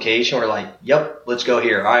this location. We're like, yep, let's go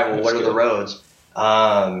here. All right, well, what are the roads?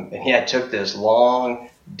 And it took this long,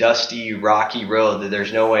 dusty, rocky road that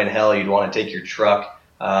there's no way in hell you'd want to take your truck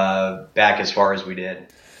back as far as we did.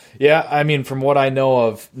 Yeah, from what I know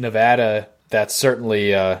of Nevada, that's certainly,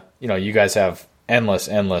 you guys have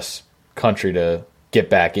endless country to get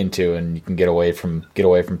back into, and you can get away from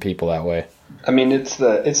people that way. It's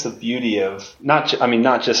the beauty of not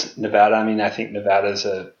just Nevada. I think Nevada is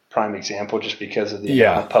a prime example just because of the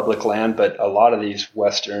amount of public land, but a lot of these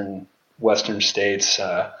western states,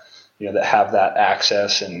 that have that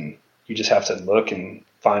access, and you just have to look and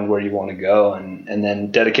find where you want to go, and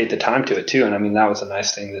then dedicate the time to it too. And that was a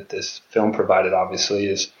nice thing that this film provided, obviously,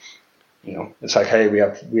 is, it's like, hey, we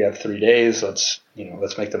have 3 days. Let's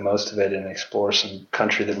make the most of it and explore some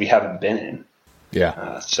country that we haven't been in.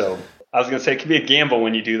 Yeah. So I was going to say it can be a gamble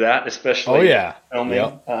when you do that, especially filming.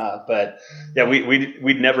 Yep. But yeah,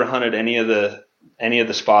 we'd never hunted any of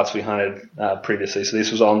the spots we hunted previously. So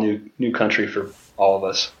this was all new country for all of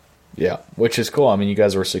us. Yeah, which is cool. You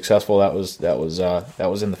guys were successful. That was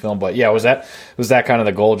in the film. But yeah, was that kind of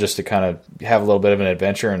the goal, just to kind of have a little bit of an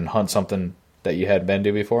adventure and hunt something that you had been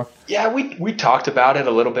to before? Yeah, we talked about it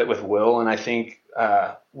a little bit with Will, and I think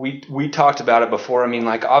we talked about it before.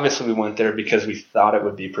 Obviously we went there because we thought it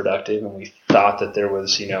would be productive, and we thought that there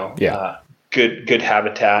was good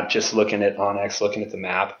habitat. Just looking at onX, looking at the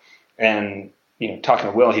map, and talking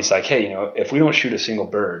to Will, he's like, hey, if we don't shoot a single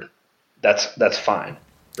bird, that's fine.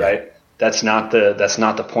 Right. That's not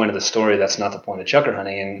the point of the story. That's not the point of chucker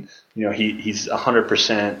hunting. And, he's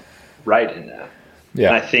 100% right in that. Yeah.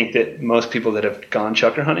 And I think that most people that have gone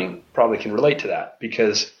chucker hunting probably can relate to that,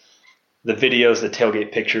 because the videos, the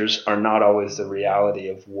tailgate pictures are not always the reality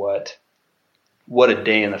of what a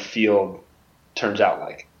day in the field turns out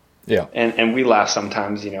like. Yeah. And we laugh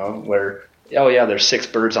sometimes, where, there's 6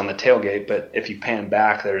 birds on the tailgate, but if you pan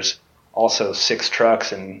back, there's also 6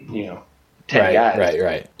 trucks and, 10 guys.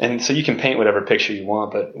 Right. And so you can paint whatever picture you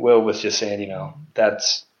want, but Will was just saying,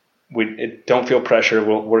 don't feel pressure.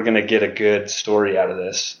 We're going to get a good story out of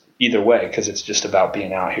this either way, because it's just about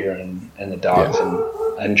being out here and the dogs and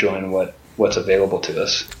enjoying what's available to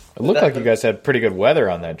us. It looked like you guys had pretty good weather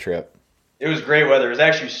on that trip. It was great weather. It was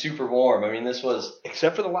actually super warm. I mean, this was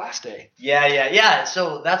except for the last day. Yeah.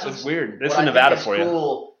 So that's what's weird. This is Nevada for you.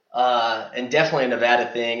 Cool, and definitely a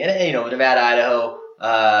Nevada thing. And Nevada, Idaho,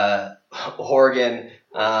 Oregon.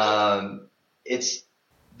 It's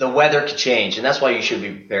the weather could change, and that's why you should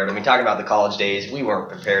be prepared. I mean, talking about the college days, we weren't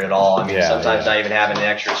prepared at all. I mean, sometimes not even having an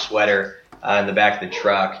extra sweater in the back of the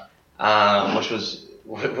truck, which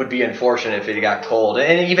would be unfortunate if it got cold.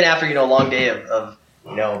 And even after a long day of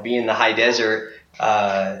being in the high desert,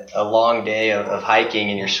 a long day of hiking,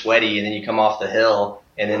 and you're sweaty, and then you come off the hill,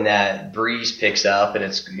 and then that breeze picks up, and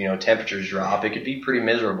it's temperatures drop. It could be pretty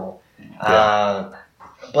miserable. Yeah.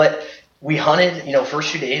 But we hunted,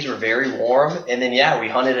 first 2 days were very warm, and then we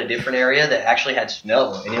hunted a different area that actually had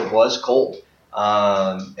snow, and it was cold.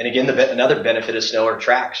 And again, another benefit of snow are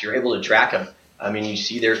tracks. You're able to track them. I mean, you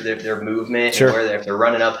see their movement, sure. And if they're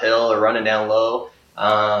running uphill or running down low.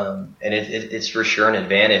 And it's for sure an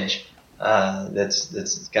advantage.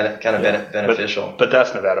 That's kind of beneficial. But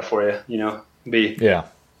that's Nevada for you.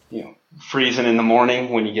 Freezing in the morning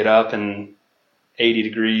when you get up, and 80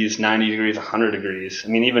 degrees, 90 degrees, 100 degrees. I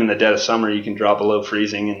mean, even in the dead of summer, you can drop below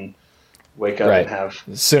freezing and wake up and have.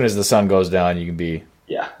 As soon as the sun goes down, you can be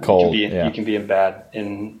cold. You can be in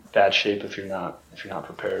bad shape if you're not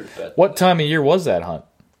prepared. But what time of year was that hunt?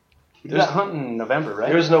 It was hunting in November,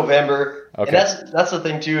 right? It was November. Okay. And that's the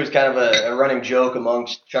thing, too, is kind of a running joke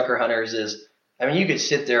amongst chucker hunters is, I mean, you could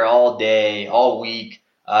sit there all day, all week.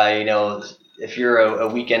 If you're a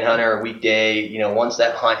weekend hunter, a weekday, once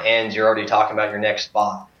that hunt ends, you're already talking about your next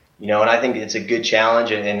spot. And I think it's a good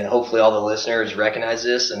challenge, and hopefully all the listeners recognize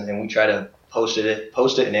this, and we try to post it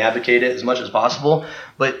and advocate it as much as possible.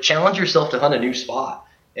 But challenge yourself to hunt a new spot.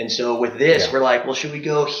 And so with this, we're like, well, should we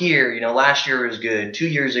go here? Last year was good. 2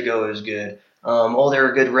 years ago it was good.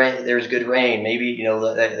 There's good rain. Maybe,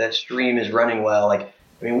 that stream is running well. Like,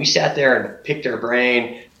 I mean, we sat there and picked our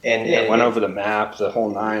brain and went over the map, the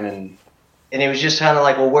whole nine, and it was just kind of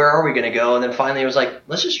like, well, where are we going to go? And then finally it was like,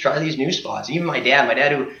 let's just try these new spots. Even my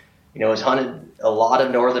dad who, has hunted a lot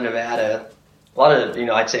of northern Nevada, a lot of,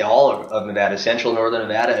 I'd say all of Nevada, central northern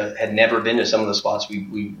Nevada, had never been to some of the spots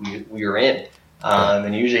we were in.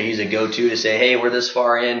 And usually he's a go-to to say, hey, we're this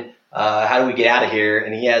far in. How do we get out of here?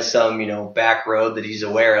 And he has some, back road that he's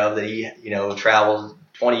aware of that he, traveled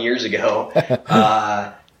 20 years ago.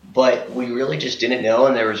 But we really just didn't know.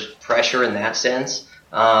 And there was pressure in that sense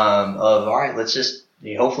of, all right, let's just,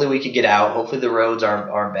 hopefully we could get out. Hopefully the roads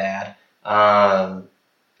aren't bad.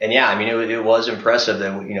 And yeah, I mean, it was impressive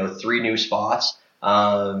that, 3 new spots.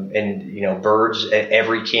 And birds at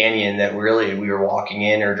every canyon that really we were walking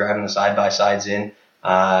in or driving the side by sides in.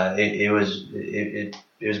 It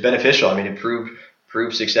was beneficial. I mean, it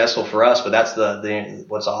proved successful for us. But that's the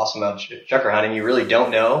what's awesome about chucker hunting. You really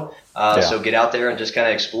don't know. So get out there and just kind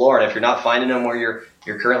of explore. And if you're not finding them where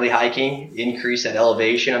you're currently hiking, increase that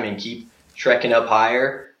elevation. I mean, keep trekking up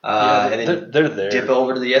higher. And then they're there. Dip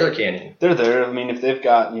over to the other canyon. They're there. I mean, if they've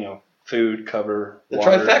got food, cover, the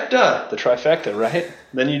water, trifecta, right?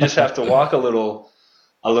 Then you just have to walk a little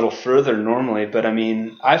further normally. But I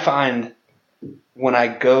mean, I find when I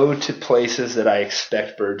go to places that I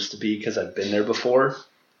expect birds to be because I've been there before,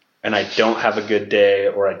 and I don't have a good day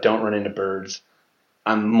or I don't run into birds,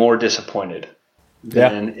 I'm more disappointed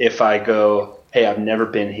than if I go, hey, I've never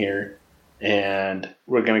been here, and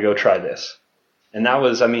we're gonna go try this. And that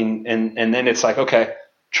was, I mean, and then it's like, okay,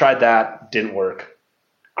 tried that, didn't work.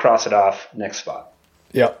 Cross it off, next spot.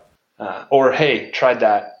 Yep. Or, hey, tried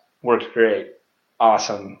that, worked great,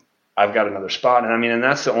 awesome, I've got another spot. And I mean, and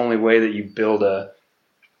that's the only way that you build a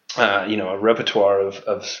repertoire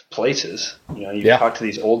of places. You talk to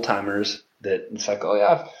these old timers that it's like, oh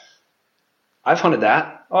yeah, I've hunted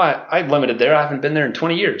that. Oh, I limited there. I haven't been there in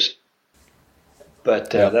 20 years. But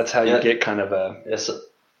that's how you get kind of a. Yeah, so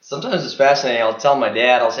sometimes it's fascinating. I'll tell my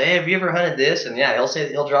dad, I'll say, hey, have you ever hunted this? And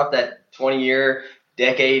he'll drop that 20-year.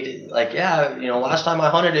 Decade, like, last time I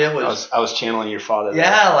hunted it was... I was channeling your father.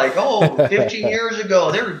 Yeah, like, 15 years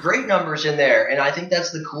ago. There were great numbers in there. And I think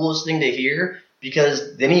that's the coolest thing to hear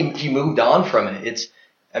because then he moved on from it.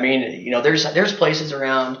 There's places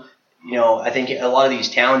around, I think a lot of these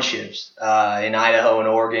townships in Idaho and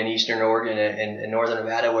Oregon, Eastern Oregon and Northern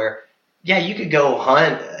Nevada where, you could go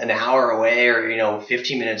hunt an hour away or,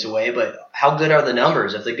 15 minutes away, but how good are the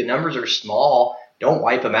numbers? If the numbers are small, don't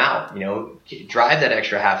wipe them out, drive that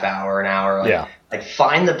extra half hour, an hour. Like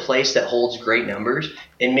find the place that holds great numbers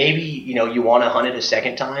and maybe, you want to hunt it a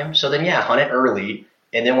second time. So then, hunt it early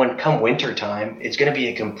And then when come winter time, it's going to be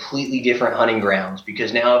a completely different hunting grounds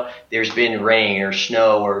because now there's been rain or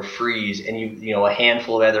snow or freeze, and you know a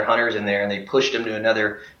handful of other hunters in there, and they pushed them to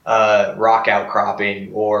another rock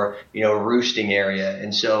outcropping or roosting area.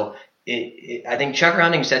 And so I think chukar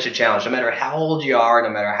hunting is such a challenge. No matter how old you are, no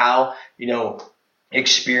matter how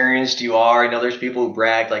experienced you are, there's people who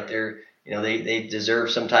brag like they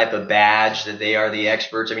deserve some type of badge that they are the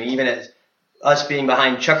experts. I mean, even as us being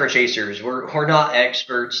behind chukar chasers, we're not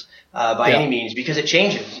experts by any means because it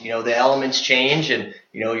changes. The elements change, and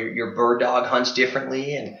your bird dog hunts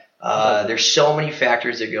differently, and there's so many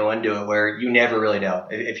factors that go into it where you never really know.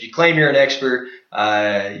 If you claim you're an expert,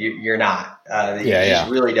 you're not. You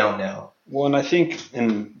just really don't know. Well, and I think,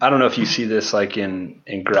 and I don't know if you see this like in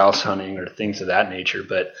grouse hunting or things of that nature,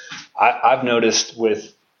 but I've noticed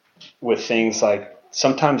with things like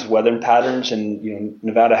sometimes weather patterns, and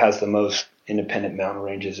Nevada has the most independent mountain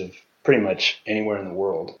ranges of pretty much anywhere in the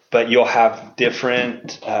world. But you'll have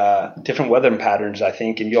different weather patterns, I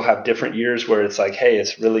think, and you'll have different years where it's like, hey,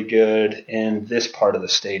 it's really good in this part of the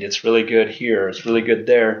state. It's really good here. It's really good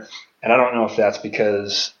there. And I don't know if that's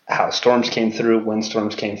because how storms came through,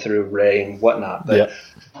 windstorms came through, rain, whatnot. But,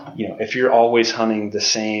 if you're always hunting the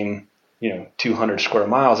same, 200 square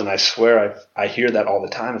miles, and I swear I hear that all the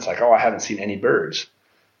time. It's like, oh, I haven't seen any birds.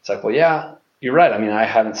 It's like, well, yeah, you're right. I mean, I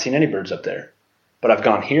haven't seen any birds up there. But I've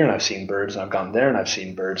gone here and I've seen birds, and I've gone there and I've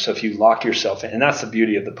seen birds. So if you lock yourself in, and that's the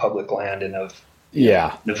beauty of the public land and of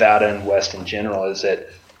Nevada and West in general, is that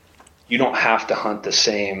you don't have to hunt the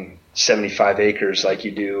same 75 acres like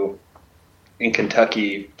you do in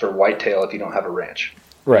Kentucky for whitetail if you don't have a ranch.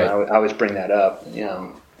 Right. I always bring that up,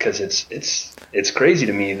 because it's crazy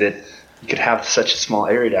to me that you could have such a small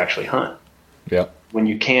area to actually hunt. Yeah. When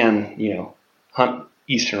you can, hunt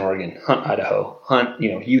Eastern Oregon, hunt Idaho, hunt,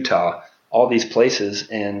 Utah, all these places,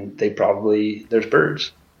 and there's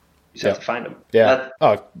birds. You just have to find them. Yeah.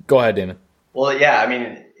 Go ahead, Damon. Well, yeah, I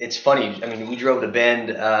mean, it's funny. I mean, we drove to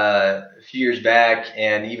Bend a few years back,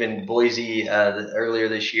 and even Boise earlier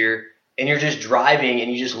this year, and you're just driving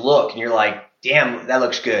and you just look and you're like, damn, that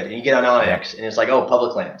looks good. And you get on Onyx and it's like, oh,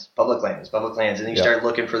 public lands. And then you start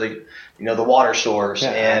looking for the water source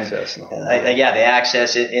and access, the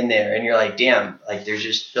access in there. And you're like, damn, like there's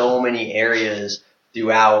just so many areas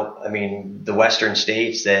throughout, the western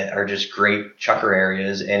states that are just great chukar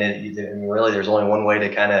areas. And really there's only one way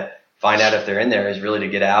to kind of find out if they're in there is really to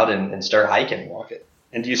get out and start hiking and walk it.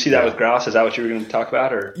 And do you see that with grouse? Is that what you were going to talk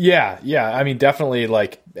about? Or Yeah. I mean, definitely,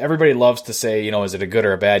 like, everybody loves to say, is it a good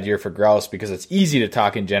or a bad year for grouse, because it's easy to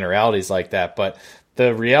talk in generalities like that. But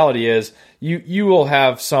the reality is you will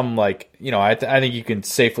have some, like, I think you can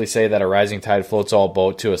safely say that a rising tide floats all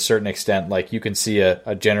boat to a certain extent. Like, you can see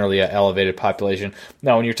a generally elevated population.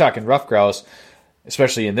 Now, when you're talking rough grouse,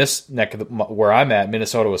 especially in this neck of where I'm at,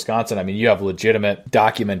 Minnesota, Wisconsin, I mean, you have legitimate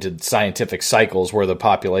documented scientific cycles where the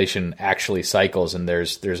population actually cycles, and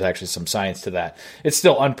there's actually some science to that. It's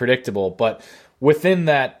still unpredictable, but within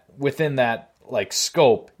that like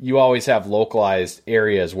scope, you always have localized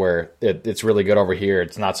areas where it's really good over here,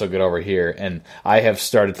 it's not so good over here. And I have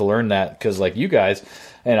started to learn that because, like you guys,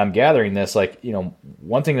 and I'm gathering this, like,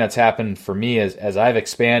 one thing that's happened for me is as I've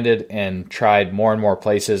expanded and tried more and more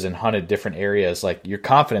places and hunted different areas, like, your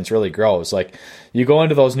confidence really grows. Like, you go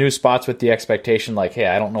into those new spots with the expectation, like, hey,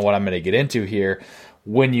 I don't know what I'm going to get into here.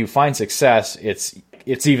 When you find success,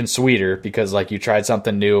 it's even sweeter because, like, you tried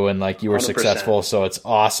something new and, like, you were 100%. Successful, so it's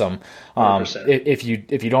awesome. If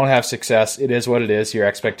you don't have success, it is what it is. Your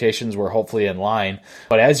expectations were hopefully in line,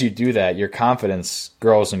 but as you do that, your confidence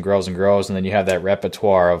grows and grows and grows, and then you have that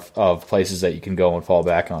repertoire of places that you can go and fall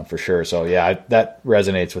back on for sure. So yeah, that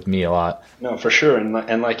resonates with me a lot. No, for sure,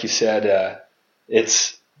 and like you said,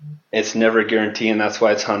 it's never a guarantee, and that's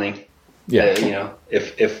why it's hunting. Yeah.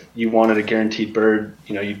 If you wanted a guaranteed bird,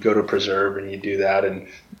 you'd go to preserve and you do that. And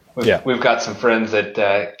we've got some friends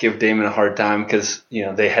that give Damon a hard time because,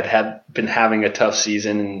 they had been having a tough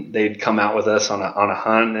season, and they'd come out with us on a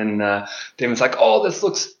hunt, and Damon's like, oh, this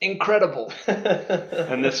looks incredible.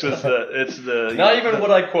 And this was not even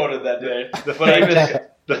what I quoted that day.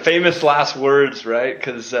 The famous last words, right?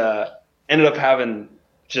 Because ended up having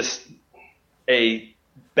just a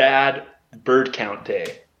bad bird count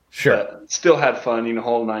day. Sure. But still had fun,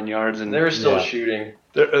 whole 9 yards, and they were still shooting.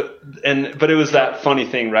 But it was that funny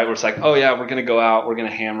thing, right? Where it's like, oh yeah, we're gonna go out, we're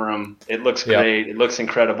gonna hammer them. It looks great, it looks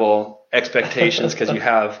incredible. Expectations because you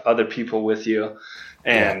have other people with you,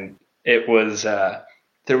 and it was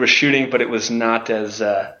there was shooting, but it was not as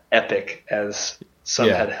epic as some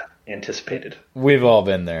had anticipated. We've all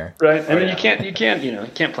been there, right? I mean, you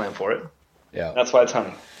can't plan for it. Yeah, that's why it's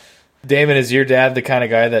hunting. Damon, is your dad the kind of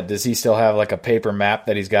guy that, does he still have like a paper map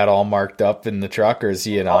that he's got all marked up in the truck, or is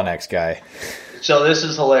he an Onyx guy? So this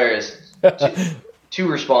is hilarious. Two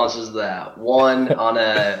responses to that. One, on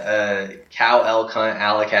a cow elk hunt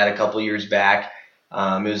Alec had a couple years back.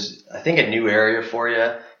 It was, I think, a new area for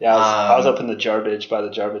you. Yeah, I was up in the Jarbidge, by the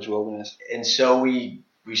Jarbidge Wilderness. And so we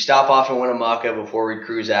stop off in Winnemucca before we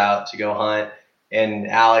cruise out to go hunt. And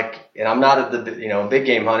Alec, and I'm not a big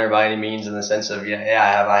game hunter by any means, in the sense of,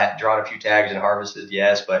 have I drawn a few tags and harvested?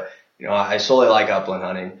 Yes, but I solely like upland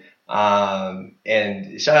hunting.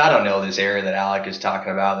 And so I don't know this area that Alec is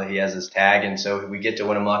talking about, that he has this tag. And so we get to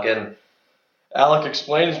Winnemucca, and Alec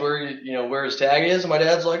explains where his tag is. And my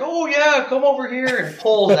dad's like, "Oh yeah, come over here," and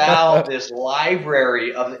pulls out this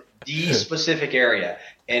library of the specific area,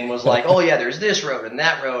 and was like, "Oh yeah, there's this road and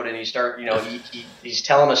that road." And he's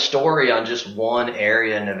telling a story on just one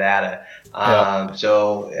area in Nevada.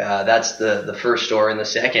 So that's the first story. And the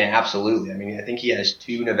second, absolutely. I mean, I think he has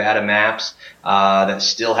 2 Nevada maps that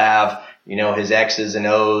still have his X's and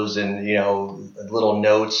O's and little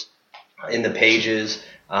notes in the pages.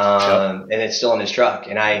 And it's still in his truck.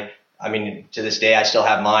 And I mean, to this day, I still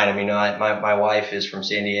have mine. I mean, my wife is from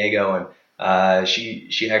San Diego, and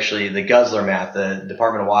she actually, the Guzzler map, the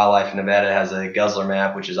Department of Wildlife in Nevada has a Guzzler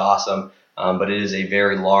map, which is awesome. But it is a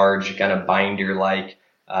very large kind of binder-like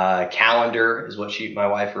calendar, is what my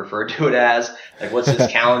wife referred to it as. Like, what's this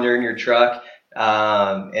calendar in your truck?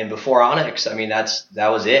 And before Onyx, I mean, that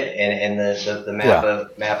was it. And the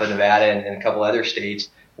map of Nevada and a couple other states,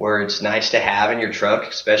 where it's nice to have in your truck,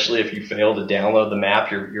 especially if you fail to download the map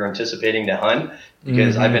you're anticipating to hunt.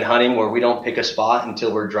 Because I've been hunting where we don't pick a spot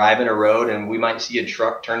until we're driving a road, and we might see a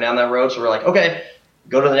truck turn down that road. So we're like, okay,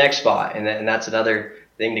 go to the next spot. And that's another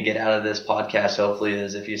thing to get out of this podcast, hopefully,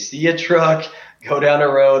 is if you see a truck go down a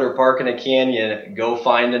road or park in a canyon, go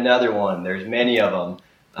find another one. There's many of them.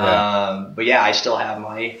 But yeah, I still have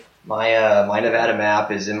my Nevada map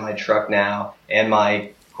is in my truck now, and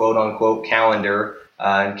my quote unquote calendar.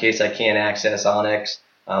 In case I can't access Onyx,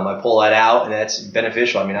 I pull that out, and that's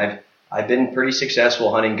beneficial. I mean, I've been pretty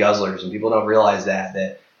successful hunting guzzlers, and people don't realize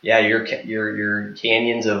that your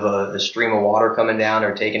canyons of a stream of water coming down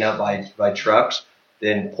are taken up by trucks.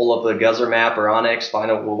 Then pull up a Guzzler map or Onyx, find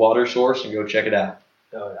a water source, and go check it out.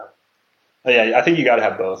 Oh yeah, I think you got to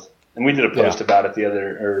have both. And we did a post about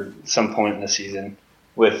it some point in the season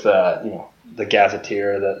with the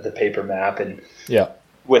Gazetteer, the paper map, and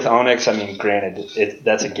with Onyx, I mean, granted,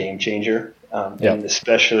 that's a game changer, and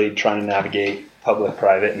especially trying to navigate public,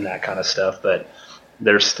 private, and that kind of stuff. But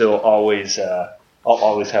there's still always, I'll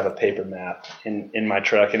always have a paper map in my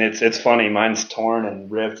truck, and it's funny. Mine's torn and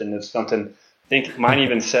ripped, and it's something. I think mine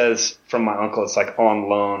even says from my uncle, it's like on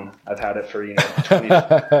loan. I've had it for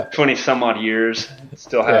 20 some odd years. It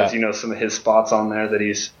still has some of his spots on there that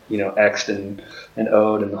he's X'd and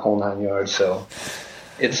O'd and the whole 9 yards. So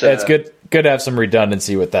it's good to have some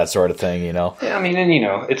redundancy with that sort of thing, Yeah, I mean, and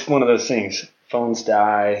it's one of those things. Phones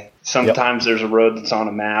die. Sometimes there's a road that's on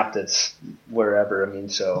a map that's wherever. I mean,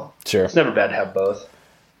 so sure, it's never bad to have both.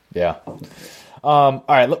 Yeah. All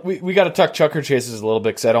right, look, we got to talk chukar chases a little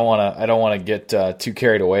bit, because I don't want to get too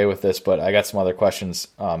carried away with this, but I got some other questions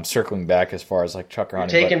circling back as far as like chukar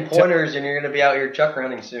hunting. You're taking pointers, and you're going to be out here chukar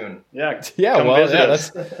hunting soon. Yeah,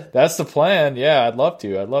 that's the plan. Yeah, I'd love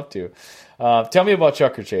to. Tell me about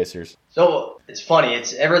chukar chasers. So it's funny.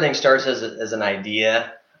 Everything starts as an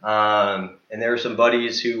idea. And there were some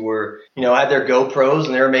buddies who were, had their GoPros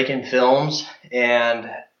and they were making films, and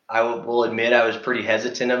I will admit I was pretty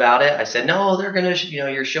hesitant about it. I said, no, they're going to,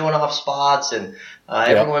 you're showing off spots, and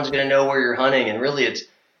everyone's going to know where you're hunting. And really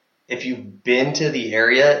if you've been to the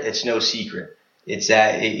area, it's no secret. It's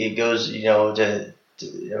that it goes,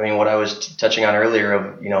 what I was touching on earlier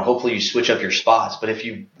of, hopefully you switch up your spots. But if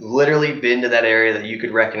you've literally been to that area that you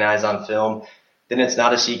could recognize on film, then it's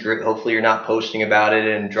not a secret. Hopefully you're not posting about it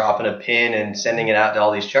and dropping a pin and sending it out to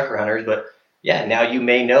all these chukar hunters. But yeah, now you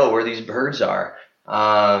may know where these birds are.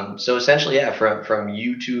 So essentially, from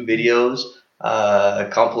YouTube videos, a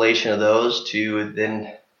compilation of those to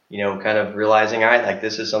then, kind of realizing, all right, like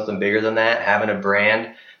this is something bigger than that, having a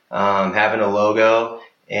brand, having a logo,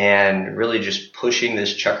 and really just pushing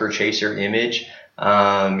this chukar chaser image.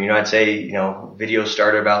 I'd say, video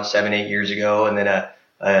started about 7-8 years ago, and then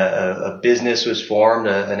a business was formed,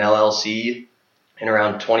 an LLC, in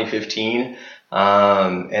around 2015.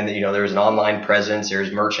 And there was an online presence,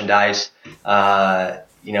 there's merchandise, that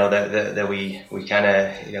we kind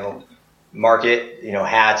of, market,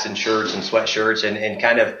 hats and shirts and sweatshirts and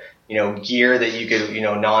kind of, gear that you could,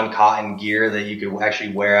 non-cotton gear that you could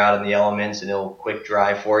actually wear out in the elements, and it'll quick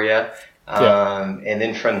dry for you. And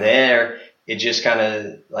then from there, it just kind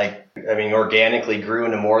of organically grew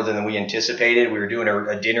into more than we anticipated. We were doing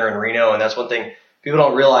a dinner in Reno, and that's one thing people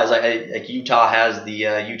don't realize. Like Utah has the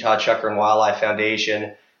Utah Chukar and Wildlife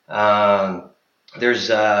Foundation. There's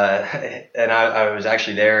and I was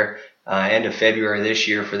actually there end of February this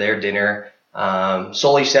year for their dinner,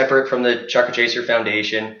 solely separate from the Chukar Chaser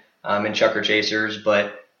Foundation and Chukar Chasers.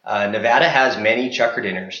 But Nevada has many Chukar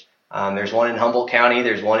dinners. There's one in Humboldt County.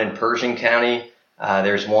 There's one in Pershing County.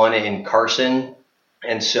 There's one in Carson.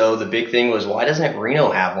 And so the big thing was, why doesn't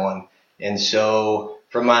Reno have one? And so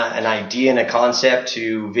from an idea and a concept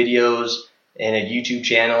to videos and a YouTube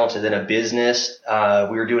channel to then a business,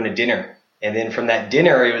 we were doing a dinner. And then from that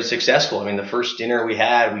dinner, it was successful. I mean, the first dinner we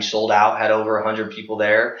had, we sold out, had over 100 people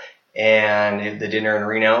there, and the dinner in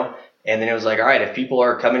Reno. And then it was like, all right, if people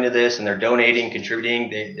are coming to this and they're donating, contributing,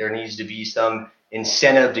 there needs to be some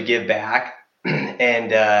incentive to give back.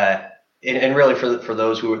 And really for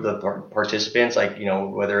those who are the participants, like,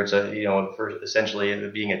 whether it's for essentially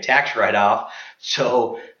it being a tax write-off.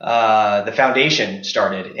 So the foundation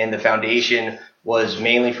started, and the foundation was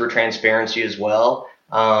mainly for transparency as well.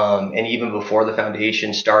 And even before the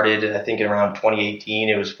foundation started, I think in around 2018,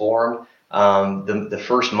 it was formed. The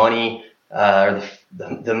first money,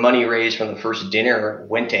 the money raised from the first dinner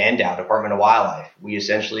went to NDOW, Department of Wildlife. We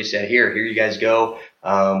essentially said, here you guys go.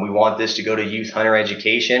 We want this to go to youth hunter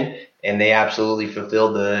education. And they absolutely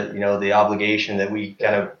fulfilled the obligation that we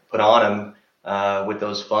kind of put on them, with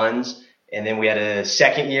those funds. And then we had a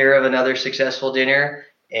second year of another successful dinner.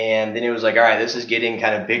 And then it was like, all right, this is getting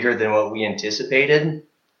kind of bigger than what we anticipated.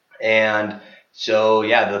 And so,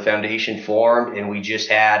 the foundation formed, and we just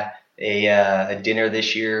had a dinner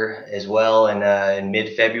this year as well in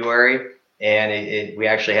mid-February. And we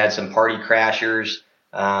actually had some party crashers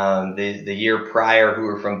the year prior who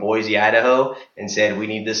were from Boise, Idaho, and said, we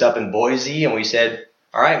need this up in Boise. And we said,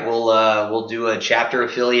 all right, we'll do a chapter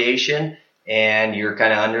affiliation, and you're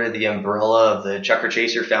kind of under the umbrella of the Chukar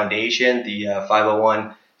Chaser Foundation, the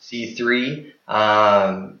 501c3.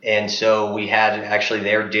 And so we had actually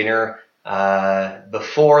their dinner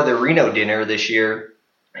before the Reno dinner this year,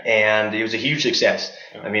 and it was a huge success.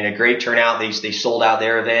 I mean, a great turnout. They sold out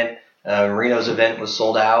their event. Reno's event was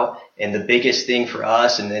sold out. And the biggest thing for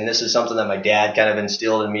us, and this is something that my dad kind of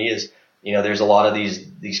instilled in me, is, there's a lot of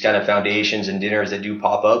these kind of foundations and dinners that do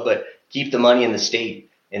pop up, but keep the money in the state.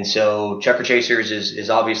 And so Chukar Chasers is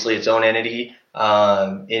obviously its own entity. In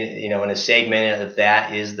a segment of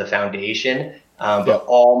that is the foundation. But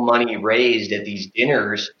all money raised at these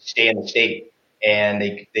dinners stay in the state. And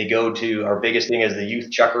they go to, our biggest thing is the youth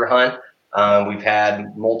Chukar hunt. We've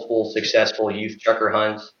had multiple successful youth Chukar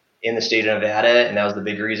hunts in the state of Nevada, and that was the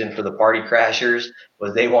big reason for the party crashers,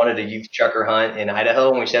 was they wanted a youth Chukar hunt in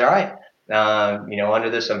Idaho. And we said, all right, under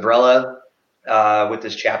this umbrella, with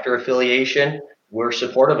this chapter affiliation, we're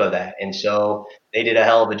supportive of that. And so they did a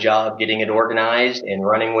hell of a job getting it organized and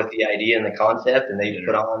running with the idea and the concept, and they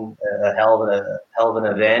put on a hell of an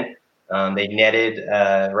event. They netted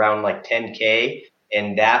around like $10K,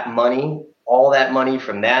 and that money, all that money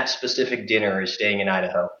from that specific dinner is staying in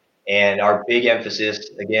Idaho. And our big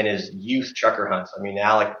emphasis, again, is youth Chukar hunts. I mean,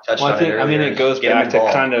 Alec touched on it earlier. I mean, it goes back to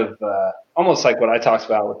kind of almost like what I talked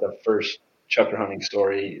about with the first Chukar hunting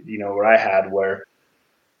story, where I had,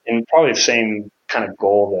 and probably the same kind of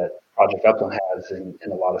goal that Project Upland has in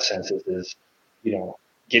a lot of senses is,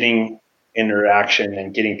 getting interaction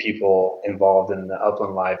and getting people involved in the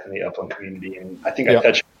upland life and the upland community. And I think I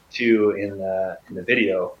touched too in the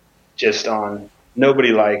video, just on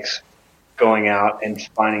nobody likes going out and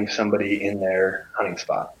finding somebody in their hunting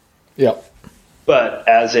spot. Yep. But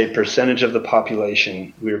as a percentage of the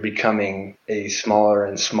population, we're becoming a smaller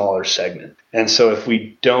and smaller segment. And so if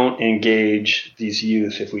we don't engage these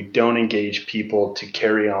youth, if we don't engage people to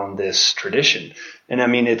carry on this tradition, and I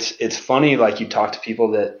mean, it's funny, like you talk to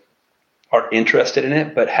people that are interested in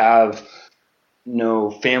it, but have no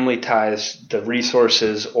family ties, the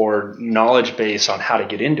resources or knowledge base on how to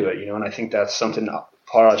get into it, and I think that's something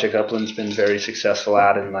Project Upland's been very successful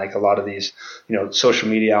at, and like a lot of these, social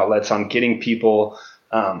media outlets, on getting people.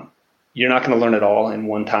 You're not going to learn it all in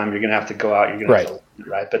one time. You're going to have to go out. You're going to have to learn,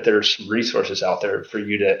 right? But there's some resources out there for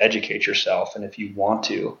you to educate yourself, and if you want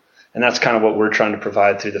to, and that's kind of what we're trying to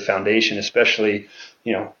provide through the foundation, especially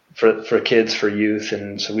for kids, for youth.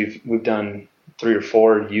 And so we've done 3 or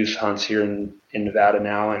 4 youth hunts here in Nevada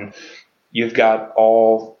now, and you've got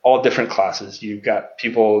all different classes. You've got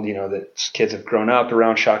people, that kids have grown up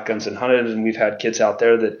around shotguns and hunted, and we've had kids out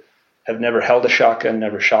there that have never held a shotgun,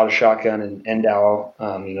 never shot a shotgun. And NDOW,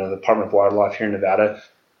 the Department of Wildlife here in Nevada,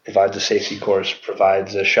 provides a safety course,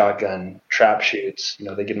 provides a shotgun, trap shoots.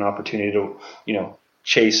 They get an opportunity to,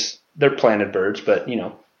 chase they're planted birds, but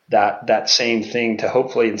that same thing to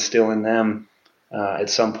hopefully instill in them at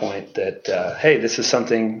some point that, hey, this is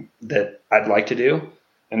something that I'd like to do.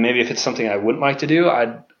 And maybe if it's something I wouldn't like to do,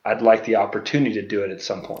 I'd like the opportunity to do it at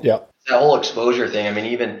some point. Yeah. That whole exposure thing. I mean,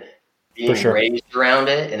 even being sure. raised around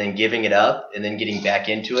it and then giving it up and then getting back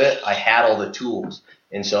into it, I had all the tools.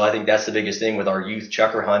 And so I think that's the biggest thing with our youth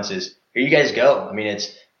chucker hunts is here you guys go. I mean,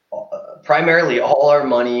 it's primarily all our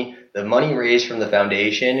money, the money raised from the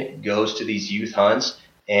foundation goes to these youth hunts.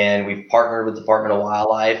 And we've partnered with the Department of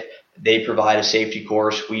Wildlife. They provide a safety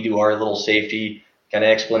course. We do our little safety kind of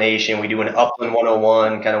explanation. We do an Upland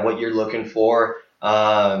 101, kind of what you're looking for.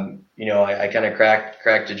 I kind of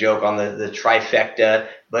cracked a joke on the trifecta,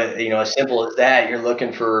 but as simple as that, you're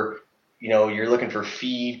looking for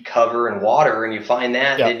feed, cover, and water, and you find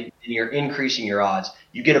that, then you're increasing your odds.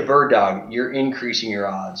 You get a bird dog, you're increasing your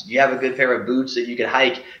odds. You have a good pair of boots that you can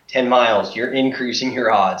hike 10 miles, you're increasing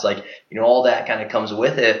your odds. All that kind of comes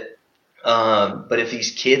with it. But if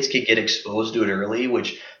these kids could get exposed to it early,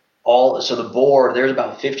 so the board, there's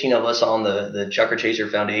about 15 of us on the Chucker Chaser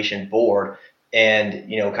Foundation board. And,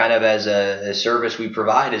 kind of as a service we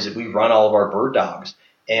provide is that we run all of our bird dogs.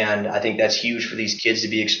 And I think that's huge for these kids to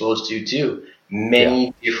be exposed to too.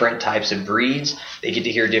 Many different types of breeds. They get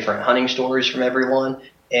to hear different hunting stories from everyone.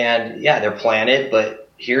 And they're planted, but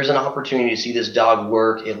here's an opportunity to see this dog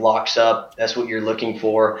work. It locks up. That's what you're looking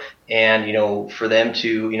for. And, for them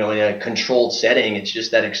to, in a controlled setting, it's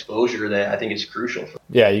just that exposure that I think is crucial.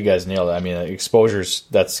 Yeah, you guys nailed it. I mean, exposure's,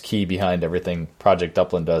 that's key behind everything Project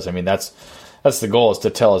Upland does. I mean, that's the goal, is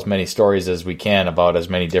to tell as many stories as we can about as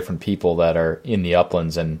many different people that are in the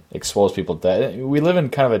uplands and expose people to that. We live in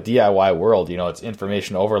kind of a DIY world. It's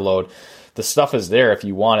information overload. The stuff is there if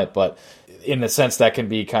you want it, but in a sense that can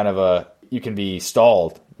be kind of you can be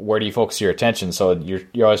stalled. Where do you focus your attention? So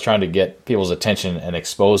you're always trying to get people's attention and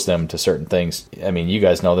expose them to certain things. I mean, you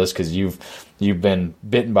guys know this because you've been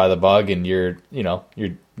bitten by the bug and you're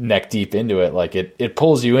neck deep into it. Like it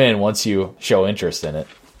pulls you in once you show interest in it.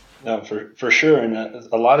 No, for sure. And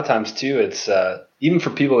a lot of times too, it's even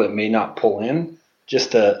for people that may not pull in,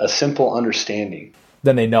 just a simple understanding.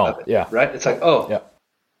 Then they know. Yeah. Right. It's like,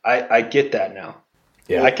 I get that now.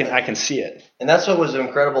 Yeah. I can see it. And that's what was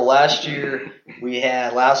incredible. Last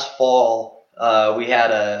fall, we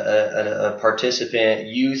had a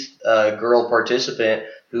participant, girl participant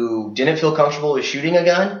who didn't feel comfortable with shooting a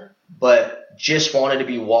gun, but just wanted to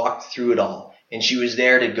be walked through it all. And she was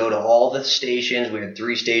there to go to all the stations. We had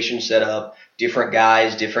 3 stations set up, different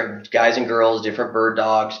guys and girls, different bird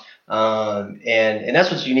dogs. And that's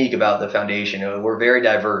what's unique about the foundation. We're very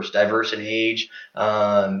diverse in age,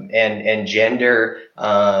 and gender,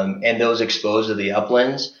 and those exposed to the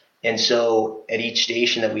uplands. And so at each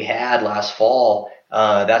station that we had last fall,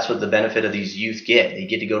 that's what the benefit of these youth get. They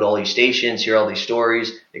get to go to all these stations, hear all these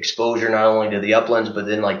stories, exposure not only to the uplands, but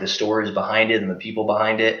then the stories behind it and the people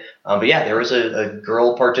behind it. There was a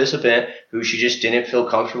girl participant who she just didn't feel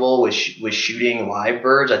comfortable with shooting live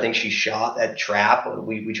birds. I think she shot at trap.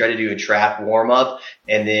 We tried to do a trap warm up,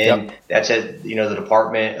 and then that's at the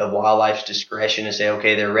Department of Wildlife's discretion to say,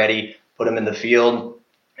 okay, they're ready, put them in the field.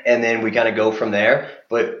 And then we kind of go from there.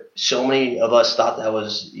 But so many of us thought that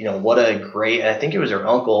was, what a great, I think it was her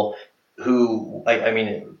uncle who,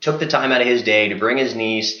 took the time out of his day to bring his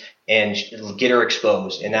niece and get her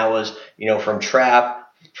exposed. And that was, from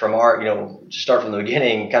trap, from our, to start from the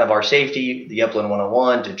beginning, kind of our safety, the Upland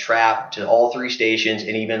 101 to trap to all 3 stations.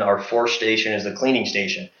 And even our 4th station is the cleaning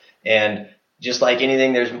station. And just like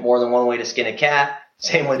anything, there's more than one way to skin a cat.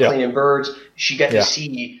 Same with cleaning birds. She got to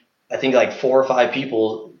see, I think 4 or 5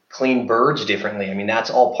 people clean birds differently. I mean, that's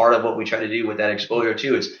all part of what we try to do with that exposure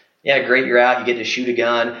too. It's great, you're out, you get to shoot a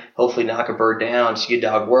gun, hopefully knock a bird down, see a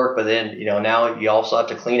dog work, but then, now you also have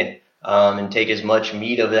to clean it, and take as much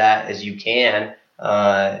meat of that as you can,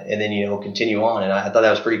 and then, continue on. And I thought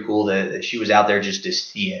that was pretty cool that she was out there just to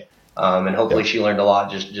see it. And hopefully she learned a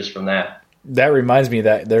lot just from that. That reminds me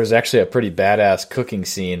that there's actually a pretty badass cooking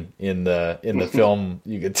scene in the film.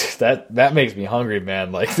 You could that makes me hungry,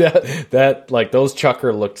 man. Like that those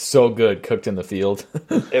chucker looked so good cooked in the field.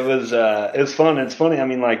 It was fun. It's funny. I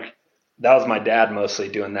mean, that was my dad mostly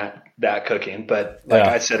doing that cooking. But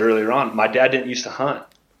I said earlier on, my dad didn't used to hunt.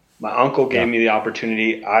 My uncle gave me the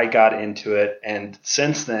opportunity. I got into it, and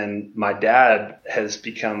since then, my dad has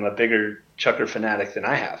become a bigger chucker fanatic than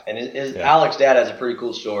I have. And Alex's dad has a pretty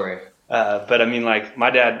cool story. But I mean, my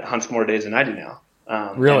dad hunts more days than I do now.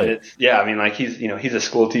 Really? He's a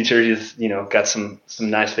school teacher. He's, got some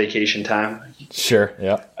nice vacation time. Sure.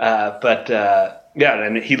 Yeah. But Yeah,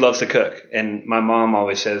 and he loves to cook. And my mom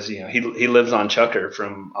always says, you know, he lives on Chucker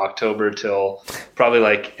from October till probably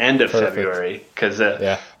like end of February, because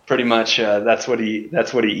pretty much that's what he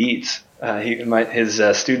eats.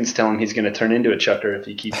 His students tell him he's going to turn into a Chucker if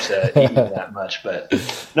he keeps eating that much. But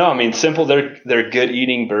no, I mean, simple. They're good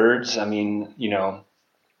eating birds. I mean, you know,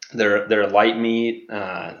 they're light meat.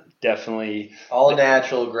 Definitely all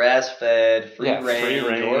natural, grass fed, free range,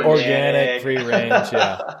 organic, free range.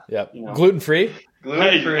 Yeah, yep. You know, gluten free.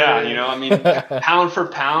 Yeah, you know, I mean, pound for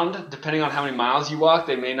pound, depending on how many miles you walk,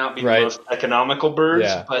 they may not be the most economical birds,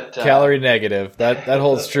 but calorie negative. That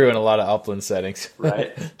holds true in a lot of upland settings.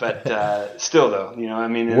 Right, but still, though, you know, I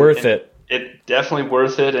mean, worth it. It definitely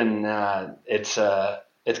worth it, and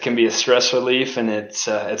it can be a stress relief, and it's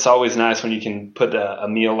always nice when you can put a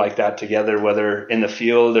meal like that together, whether in the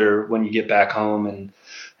field or when you get back home,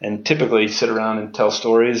 and typically sit around and tell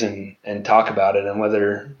stories and talk about it, and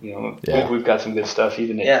whether, you know, we've got some good stuff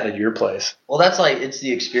even at your place. Well, that's it's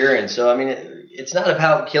the experience. So, I mean, it's not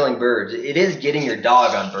about killing birds. It is getting your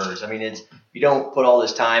dog on birds. I mean, you don't put all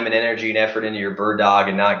this time and energy and effort into your bird dog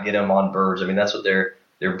and not get them on birds. I mean, that's what they're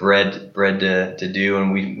bred to do,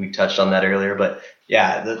 and we touched on that earlier. But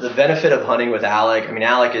yeah, the benefit of hunting with Alec. I mean,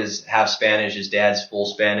 Alec is half Spanish. His dad's full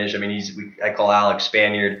Spanish. I mean, I call Alec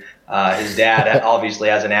Spaniard. His dad obviously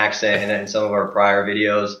has an accent in some of our prior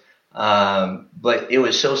videos. But it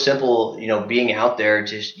was so simple, you know, being out there.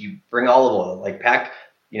 Just you bring olive oil, like pack,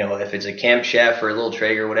 you know, if it's a Camp Chef or a little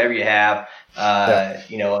Traeger, whatever you have,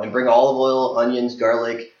 you know, and bring olive oil, onions,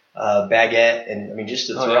 garlic, baguette, and I mean, just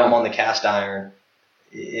to throw them on the cast iron.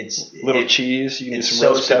 It's little cheese. You can do some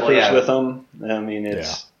roast peppers with them. I mean,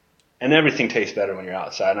 and everything tastes better when you're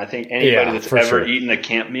outside. And I think anybody that's ever eaten a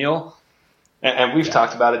camp meal, and we've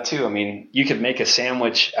talked about it too. I mean, you could make a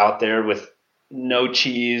sandwich out there with no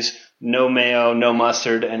cheese, no mayo, no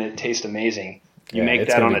mustard, and it tastes amazing. You make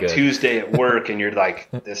that on a Tuesday at work, and you're like,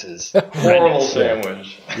 "This is horrible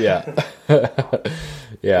sandwich." Yeah,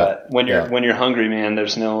 But when you're hungry, man,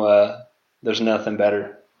 there's nothing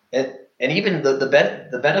better. And even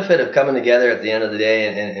the benefit of coming together at the end of the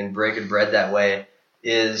day and breaking bread that way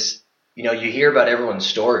is, you know, you hear about everyone's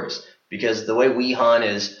stories, because the way we hunt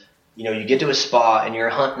is, you know, you get to a spot and you're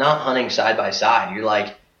not hunting side by side. You're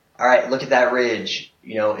like, all right, look at that ridge.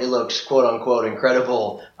 You know, it looks quote unquote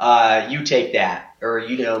incredible. You take that, or,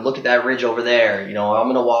 you know, look at that ridge over there. You know,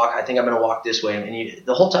 I think I'm going to walk this way. And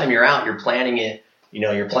the whole time you're out, you're planning it, you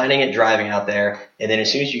know, driving out there. And then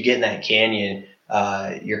as soon as you get in that canyon,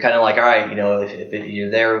 you're kind of like, all right, you know, if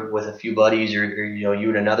you're there with a few buddies or, you know, you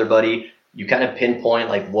and another buddy, you kind of pinpoint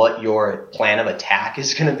like what your plan of attack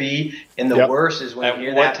is going to be. And the worst is when you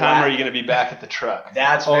hear that. What time are you going to be back at the truck?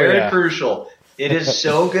 That's very crucial. It is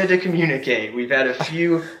so good to communicate. We've had a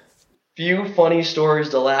few funny stories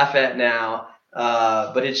to laugh at now.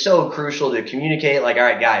 But it's so crucial to communicate, like, all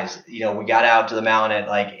right, guys, you know, we got out to the mountain at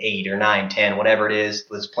like 8 or 9, 10, whatever it is.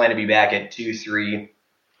 Let's plan to be back at 2, 3.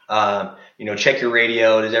 You know, check your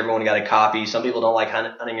radio. Does everyone got a copy? Some people don't like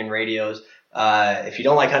hunting in radios. If you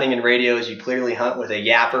don't like hunting in radios, you clearly hunt with a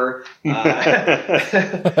yapper.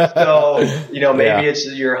 So, you know, maybe it's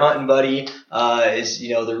your hunting buddy is,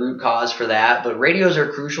 you know, the root cause for that. But radios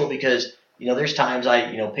are crucial because, you know, there's times I,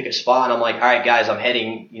 you know, pick a spot and I'm like, all right, guys, I'm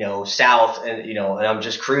heading, you know, south and, you know, and I'm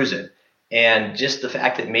just cruising. And just the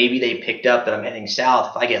fact that maybe they picked up that I'm heading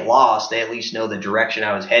south, if I get lost, they at least know the direction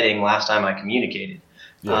I was heading last time I communicated.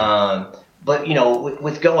 Yeah. But, you know,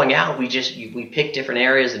 with going out, we pick different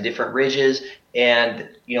areas and different ridges. And,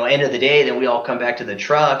 you know, end of the day, then we all come back to the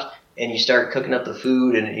truck and you start cooking up the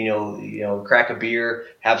food and, you know, crack a beer,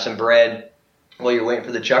 have some bread while you're waiting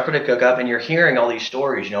for the chucker to cook up. And you're hearing all these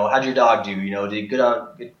stories, you know, how'd your dog do? You know, did good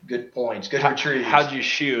on good points, good retrieves. How'd you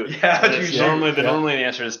shoot? Yeah, how'd you shoot? Normally the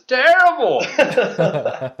answer is terrible.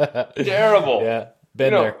 Terrible. Yeah.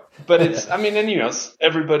 Been there. But it's, I mean, and you know,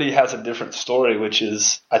 everybody has a different story, which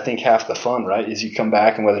is, I think, half the fun, right? Is you come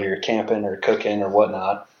back and whether you're camping or cooking or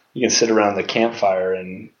whatnot, you can sit around the campfire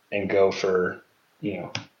and go for, you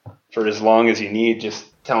know, for as long as you need, just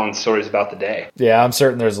telling stories about the day. Yeah, I'm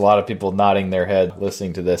certain there's a lot of people nodding their head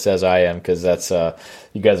listening to this, as I am, because that's,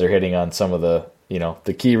 you guys are hitting on some of the, you know,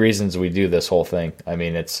 the key reasons we do this whole thing. I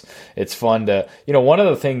mean, it's fun to, you know, one of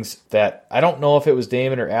the things that I don't know if it was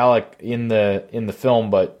Damon or Alec in the film,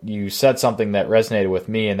 but you said something that resonated with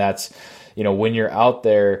me, and that's, you know, when you're out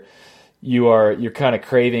there, you're kind of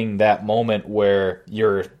craving that moment where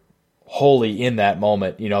you're wholly in that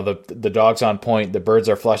moment. You know, the dog's on point, the birds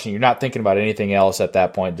are flushing. You're not thinking about anything else at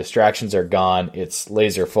that point. Distractions are gone. It's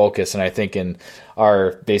laser focus. And I think in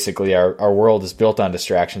our world is built on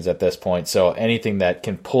distractions at this point. So anything that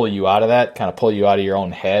can pull you out of that, kind of pull you out of your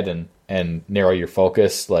own head and and narrow your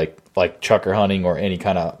focus, like chukar hunting or any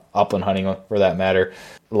kind of upland hunting for that matter.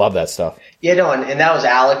 Love that stuff. Yeah, no, and that was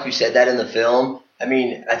Alec who said that in the film. I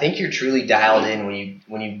mean, I think you're truly dialed in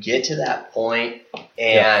when you get to that point.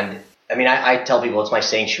 And I mean, I tell people it's my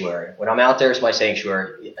sanctuary. When I'm out there, it's my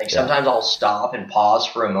sanctuary. Like sometimes I'll stop and pause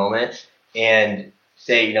for a moment and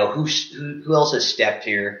say, you know, who else has stepped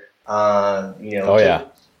here? Took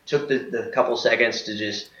the couple seconds to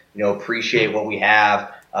just, you know, appreciate what we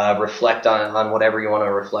have, reflect on whatever you want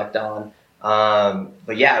to reflect on.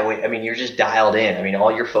 But yeah, I mean, you're just dialed in. I mean,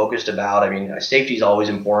 all you're focused about, I mean, safety is always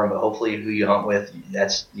important, but hopefully who you hunt with,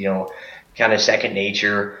 that's, you know, kind of second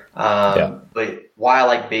nature. But why I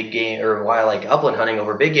like big game, or why I like upland hunting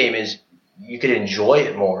over big game, is you could enjoy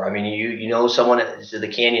it more. I mean, you know, someone at the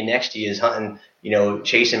canyon next to you is hunting, you know,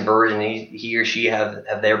 chasing birds, and he or she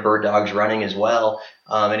have their bird dogs running as well.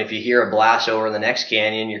 And if you hear a blast over in the next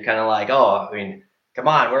canyon, you're kind of like, oh, I mean, come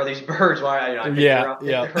on, where are these birds? Why? I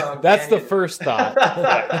That's the first thought.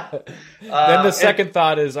 Then the second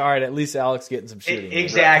thought is, all right, at least Alex getting some shooting.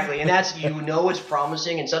 Exactly, and that's, you know, it's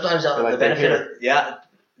promising, and sometimes the benefit of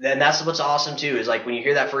then that's what's awesome too, is like when you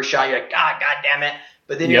hear that first shot, you're like, God damn it.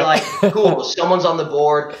 But then you're like, cool, someone's on the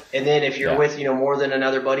board. And then if you're with, you know, more than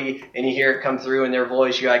another buddy and you hear it come through in their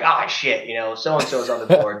voice, you're like, oh shit, you know, so-and-so's on the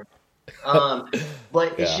board.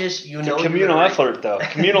 But it's just, you know, it's a communal effort though.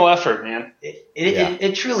 Communal effort, man.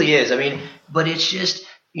 It truly is. I mean, but it's just,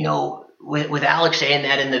 you know, with Alex saying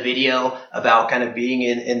that in the video about kind of being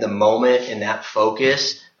in the moment and that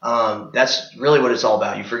focus, that's really what it's all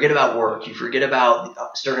about. You forget about work. You forget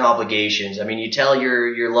about certain obligations. I mean, you tell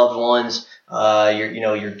your loved ones,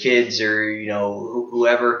 your kids, or, you know,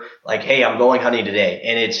 whoever, like, hey, I'm going hunting today,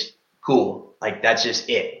 and it's cool. Like, that's just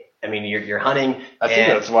it. I mean, you're hunting. I think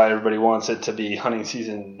that's why everybody wants it to be hunting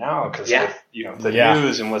season now, because you know, the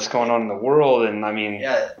news and what's going on in the world, and I mean,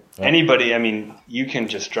 anybody. I mean, you can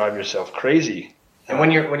just drive yourself crazy. And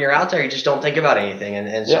when you're out there, you just don't think about anything,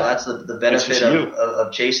 and so that's the benefit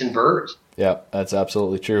of chasing birds. Yeah, that's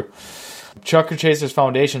absolutely true. Chukar Chasers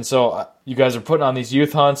Foundation. So you guys are putting on these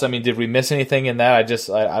youth hunts. I mean, did we miss anything in that? I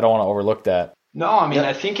don't want to overlook that. No, I mean,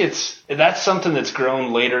 I think that's something that's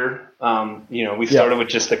grown later. You know, we started with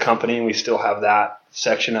just the company, and we still have that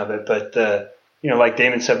section of it. But you know, like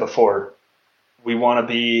Damon said before, we want to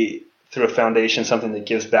be, through a foundation, something that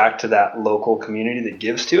gives back to that local community that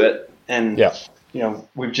gives to it. And you know,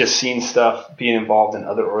 we've just seen stuff being involved in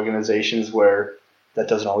other organizations where that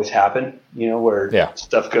doesn't always happen. You know, where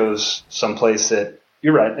stuff goes someplace that,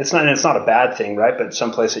 you're right, it's not a bad thing, right? But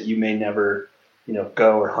someplace that you may never, you know,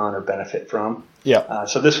 go or hunt or benefit from.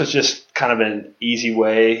 So this was just kind of an easy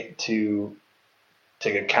way to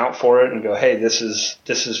account for it and go, hey, this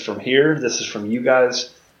is from here, this is from you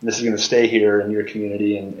guys, and this is going to stay here in your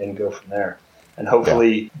community, and go from there. And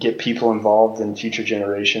hopefully get people involved in future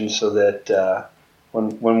generations, so that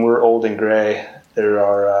when we're old and gray, there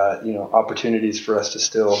are you know, opportunities for us to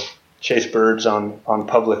still chase birds on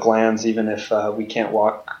public lands, even if we can't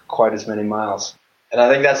walk quite as many miles. And I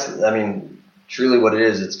think that's, I mean, truly what it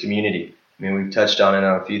is. It's community. I mean, we've touched on it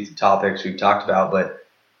on a few topics we've talked about, but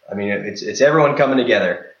I mean, it's everyone coming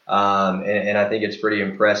together. And I think it's pretty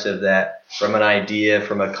impressive that from an idea,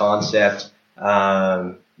 from a concept,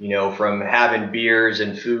 you know, from having beers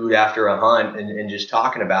and food after a hunt and just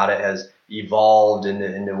talking about it, has evolved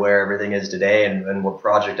into where everything is today, and what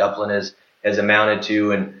Project Upland has amounted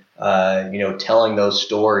to. And, you know, telling those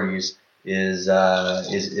stories is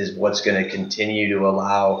what's going to continue to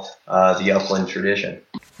allow the upland tradition.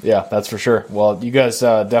 Yeah, that's for sure. Well, you guys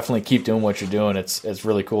definitely keep doing what you're doing. It's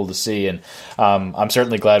really cool to see, and I'm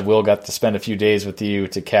certainly glad Will got to spend a few days with you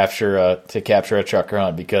to capture a chukar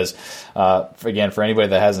hunt, because again, for anybody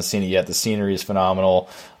that hasn't seen it yet, the scenery is phenomenal.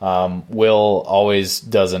 Will always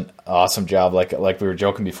does an awesome job. Like we were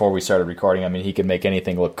joking before we started recording. I mean, he can make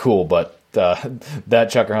anything look cool, but that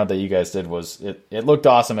chukar hunt that you guys did it looked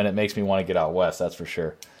awesome, and it makes me want to get out west. That's for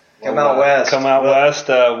sure. Come out west.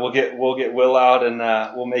 We'll get Will out, and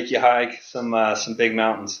we'll make you hike some big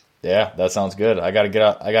mountains. Yeah, that sounds good. I got to get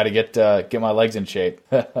out. I got to get my legs in shape.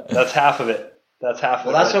 That's half of it. That's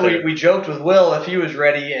what we joked with Will if he was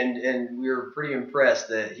ready, and we were pretty impressed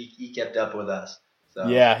that he kept up with us. So.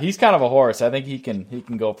 Yeah, he's kind of a horse. I think he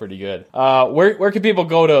can go pretty good. Where can people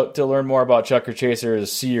go to learn more about Chukar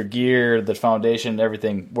Chasers, see your gear, the foundation,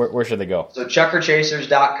 everything? Where should they go? So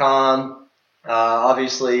chukarchasers.com.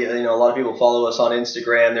 Obviously, you know, a lot of people follow us on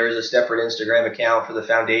Instagram. There is a separate Instagram account for the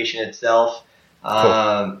foundation itself.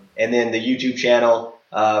 Cool. And then the YouTube channel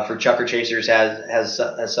for Chukar Chasers has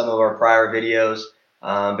some of our prior videos.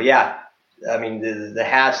 But yeah, I mean, the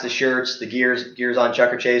hats, the shirts, the gears on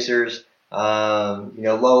Chukar Chasers.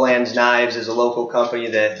 Lowlands Knives is a local company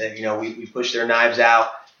that we push their knives out.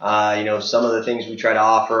 Some of the things we try to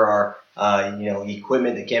offer are,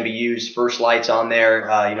 equipment that can be used, first lights on there.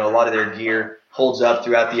 A lot of their gear holds up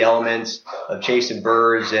throughout the elements of chasing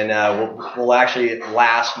birds, and will actually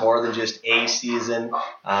last more than just a season.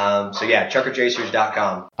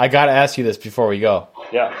 Chukkerchasers.com. I got to ask you this before we go.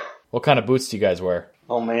 Yeah. What kind of boots do you guys wear?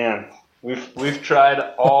 Oh man, we've tried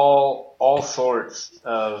all sorts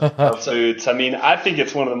of boots. I mean, I think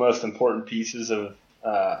it's one of the most important pieces of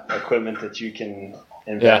equipment that you can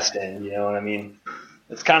invest in. You know what I mean?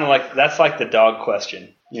 It's kind of like, that's like the dog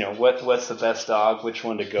question. What's the best dog? Which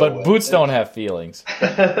one to go with? But boots don't have feelings.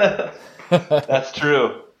 That's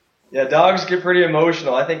true. Yeah, dogs get pretty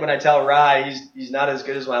emotional. I think when I tell Rye he's not as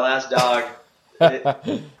good as my last dog, he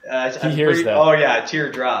hears that. Oh yeah,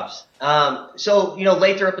 tear drops.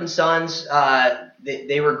 Lathrop and Sons,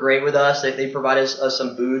 they were great with us. They provided us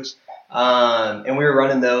some boots, and we were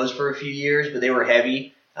running those for a few years, but they were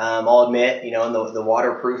heavy. I'll admit, and the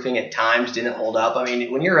waterproofing at times didn't hold up. I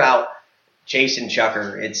mean, when you're out chasing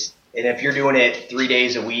chukar, and if you're doing it 3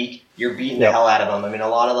 days a week, you're beating the hell out of them. I mean, a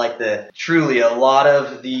lot of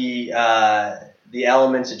the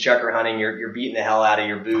elements of chukar hunting, you're beating the hell out of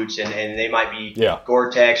your boots, and they might be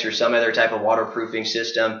Gore-Tex or some other type of waterproofing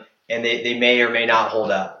system, and they may or may not hold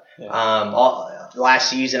up. Yeah. Last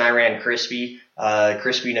season I ran Crispy.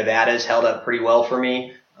 Crispy Nevadas held up pretty well for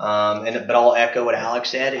me. But I'll echo what Alex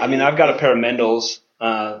said. I mean, I've got a pair of Mendel's,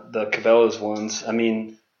 the Cabela's ones. I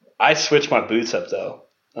mean, I switch my boots up though.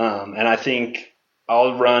 And I think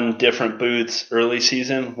I'll run different boots early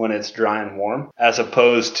season when it's dry and warm, as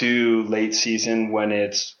opposed to late season when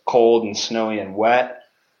it's cold and snowy and wet.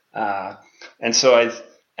 And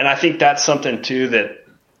I think that's something too that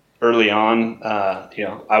early on,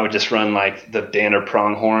 I would just run like the Danner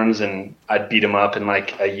pronghorns, and I'd beat them up in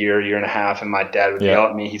like a year and a half, and my dad would yell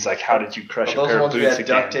at me. He's like, "How did you crush a pair of boots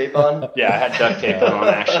again?" Duct tape on? Yeah, I had duct tape on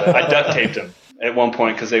actually. I duct taped them at one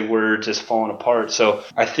point because they were just falling apart. So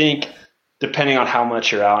I think depending on how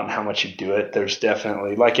much you're out and how much you do it, there's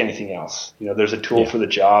definitely, like anything else, there's a tool for the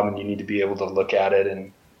job, and you need to be able to look at it.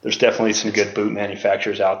 And there's definitely some good boot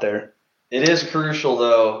manufacturers out there. It is crucial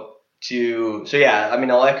though.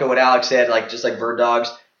 I'll echo what Alex said, just like bird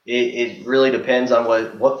dogs, it really depends on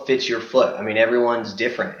what fits your foot. I mean, everyone's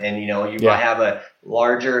different, and you might have a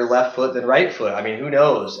larger left foot than right foot. I mean, who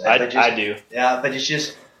knows? I do. Yeah, but it's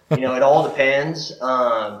just, it all depends.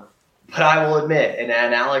 But I will admit, and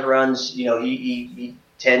Alec runs, he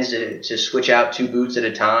tends to switch out 2 boots at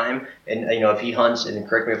a time. And, if he hunts, and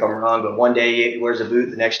correct me if I'm wrong, but one day he wears a boot,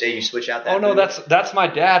 the next day you switch out that boot. Oh, no, that's my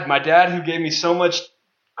dad. My dad, who gave me so much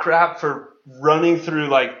crap for running through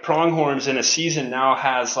like pronghorns in a season, now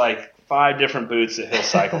has like 5 different boots that he'll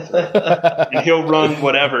cycle through. And he'll run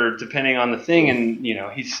whatever depending on the thing. And,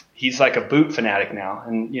 he's like a boot fanatic now.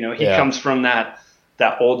 And, he comes from that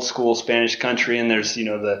old school Spanish country. And there's,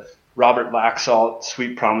 the Robert Laxalt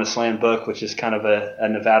Sweet Promised Land book, which is kind of a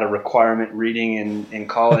Nevada requirement reading in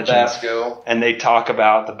college. And they talk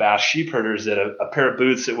about the Basque sheep herders that a pair of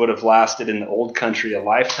boots that would have lasted in the old country a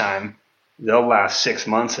lifetime, they'll last 6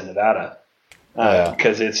 months in Nevada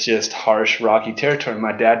because it's just harsh, rocky territory.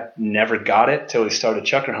 My dad never got it till he started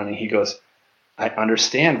chukar hunting. He goes, I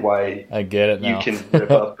understand why I get it now. You can rip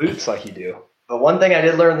up boots like you do. But one thing I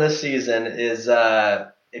did learn this season is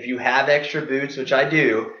if you have extra boots, which I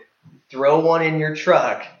do, throw one in your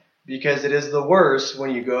truck, because it is the worst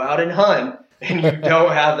when you go out and hunt and you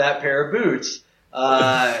don't have that pair of boots.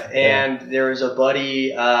 And there was a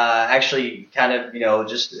buddy, actually kind of,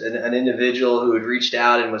 just an individual who had reached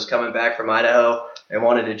out and was coming back from Idaho and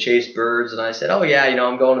wanted to chase birds. And I said, oh yeah,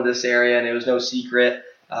 I'm going to this area, and it was no secret,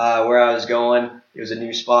 where I was going. It was a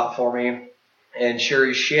new spot for me. And sure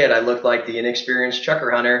as shit, I looked like the inexperienced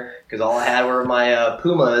chukar hunter, because all I had were my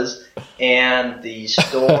Pumas, and the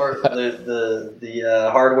store, the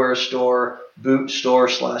hardware store, boot store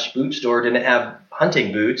didn't have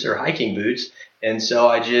hunting boots or hiking boots. And so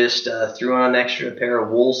I just threw on an extra pair of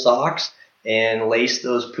wool socks and laced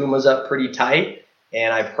those Pumas up pretty tight.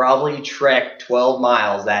 And I probably trekked 12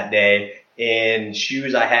 miles that day in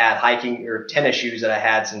shoes I had, hiking or tennis shoes that I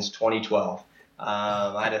had since 2012.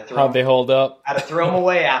 I had to throw How'd they hold up? I had to throw them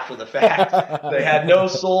away after the fact. They had no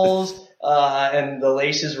soles, and the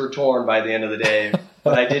laces were torn by the end of the day.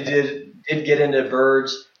 But I did get into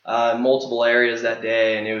birds multiple areas that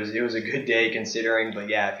day, and it was a good day considering. But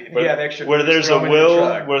yeah, if you have extra, where there's a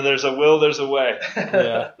will, there's a way.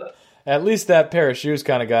 Yeah. At least that pair of shoes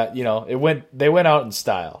kind of got, they went out in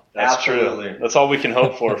style. That's Absolutely true. That's all we can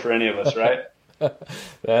hope for any of us, right?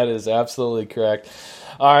 That is absolutely correct.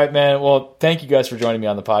 All right, man. Well, thank you guys for joining me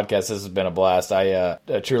on the podcast. This has been a blast. I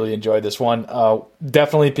truly enjoyed this one.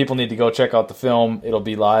 Definitely people need to go check out the film. It'll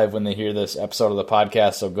be live when they hear this episode of the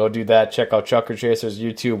podcast, so go do that. Check out Chucker Chasers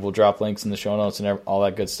YouTube. We'll drop links in the show notes and all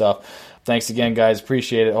that good stuff. Thanks again, guys.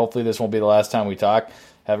 Appreciate it. Hopefully this won't be the last time we talk.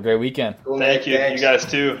 Have a great weekend. Cool, Thank you. Thanks. You guys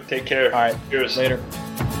too. Take care. All right. Cheers. Later.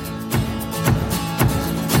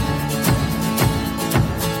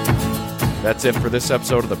 That's it for this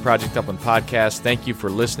episode of the Project Upland Podcast. Thank you for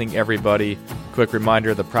listening, everybody. Quick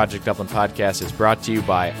reminder, the Project Upland Podcast is brought to you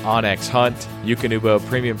by Onyx Hunt, Eukanuba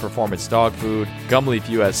Premium Performance Dog Food, Gumleaf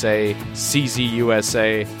USA, CZ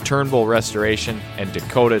USA, Turnbull Restoration, and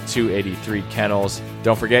Dakota 283 Kennels.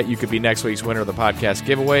 Don't forget, you could be next week's winner of the podcast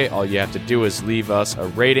giveaway. All you have to do is leave us a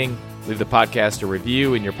rating, leave the podcast a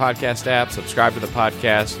review in your podcast app, subscribe to the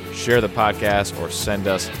podcast, share the podcast, or send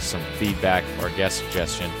us some feedback or guest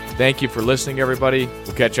suggestion. Thank you for listening, everybody.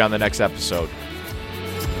 We'll catch you on the next episode.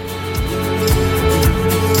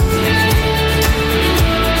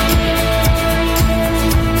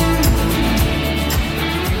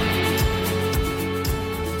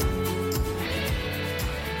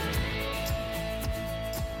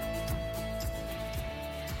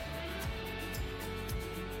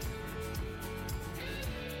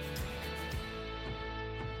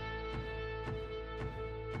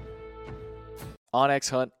 Onyx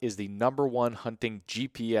Hunt is the #1 hunting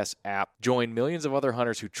GPS app. Join millions of other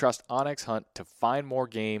hunters who trust Onyx Hunt to find more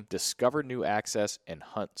game, discover new access, and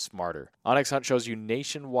hunt smarter. Onyx Hunt shows you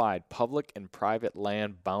nationwide public and private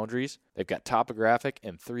land boundaries. They've got topographic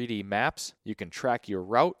and 3D maps. You can track your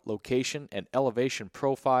route, location, and elevation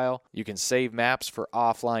profile. You can save maps for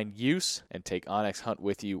offline use and take Onyx Hunt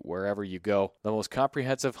with you wherever you go. The most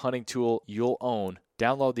comprehensive hunting tool you'll own.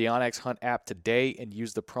 Download the Onyx Hunt app today and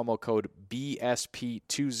use the promo code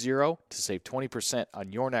BSP20 to save 20%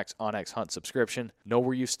 on your next Onyx Hunt subscription. Know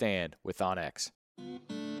where you stand with Onyx.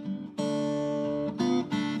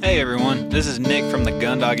 Hey everyone, this is Nick from the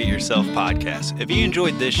Gun Dog It Yourself podcast. If you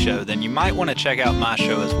enjoyed this show, then you might want to check out my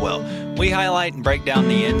show as well. We highlight and break down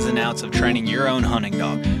the ins and outs of training your own hunting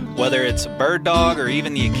dog. Whether it's a bird dog or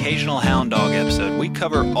even the occasional hound dog episode, we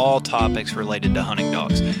cover all topics related to hunting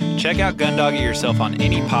dogs. Check out Gun Dog It Yourself on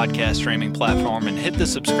any podcast streaming platform and hit the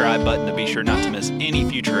subscribe button to be sure not to miss any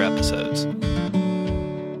future episodes.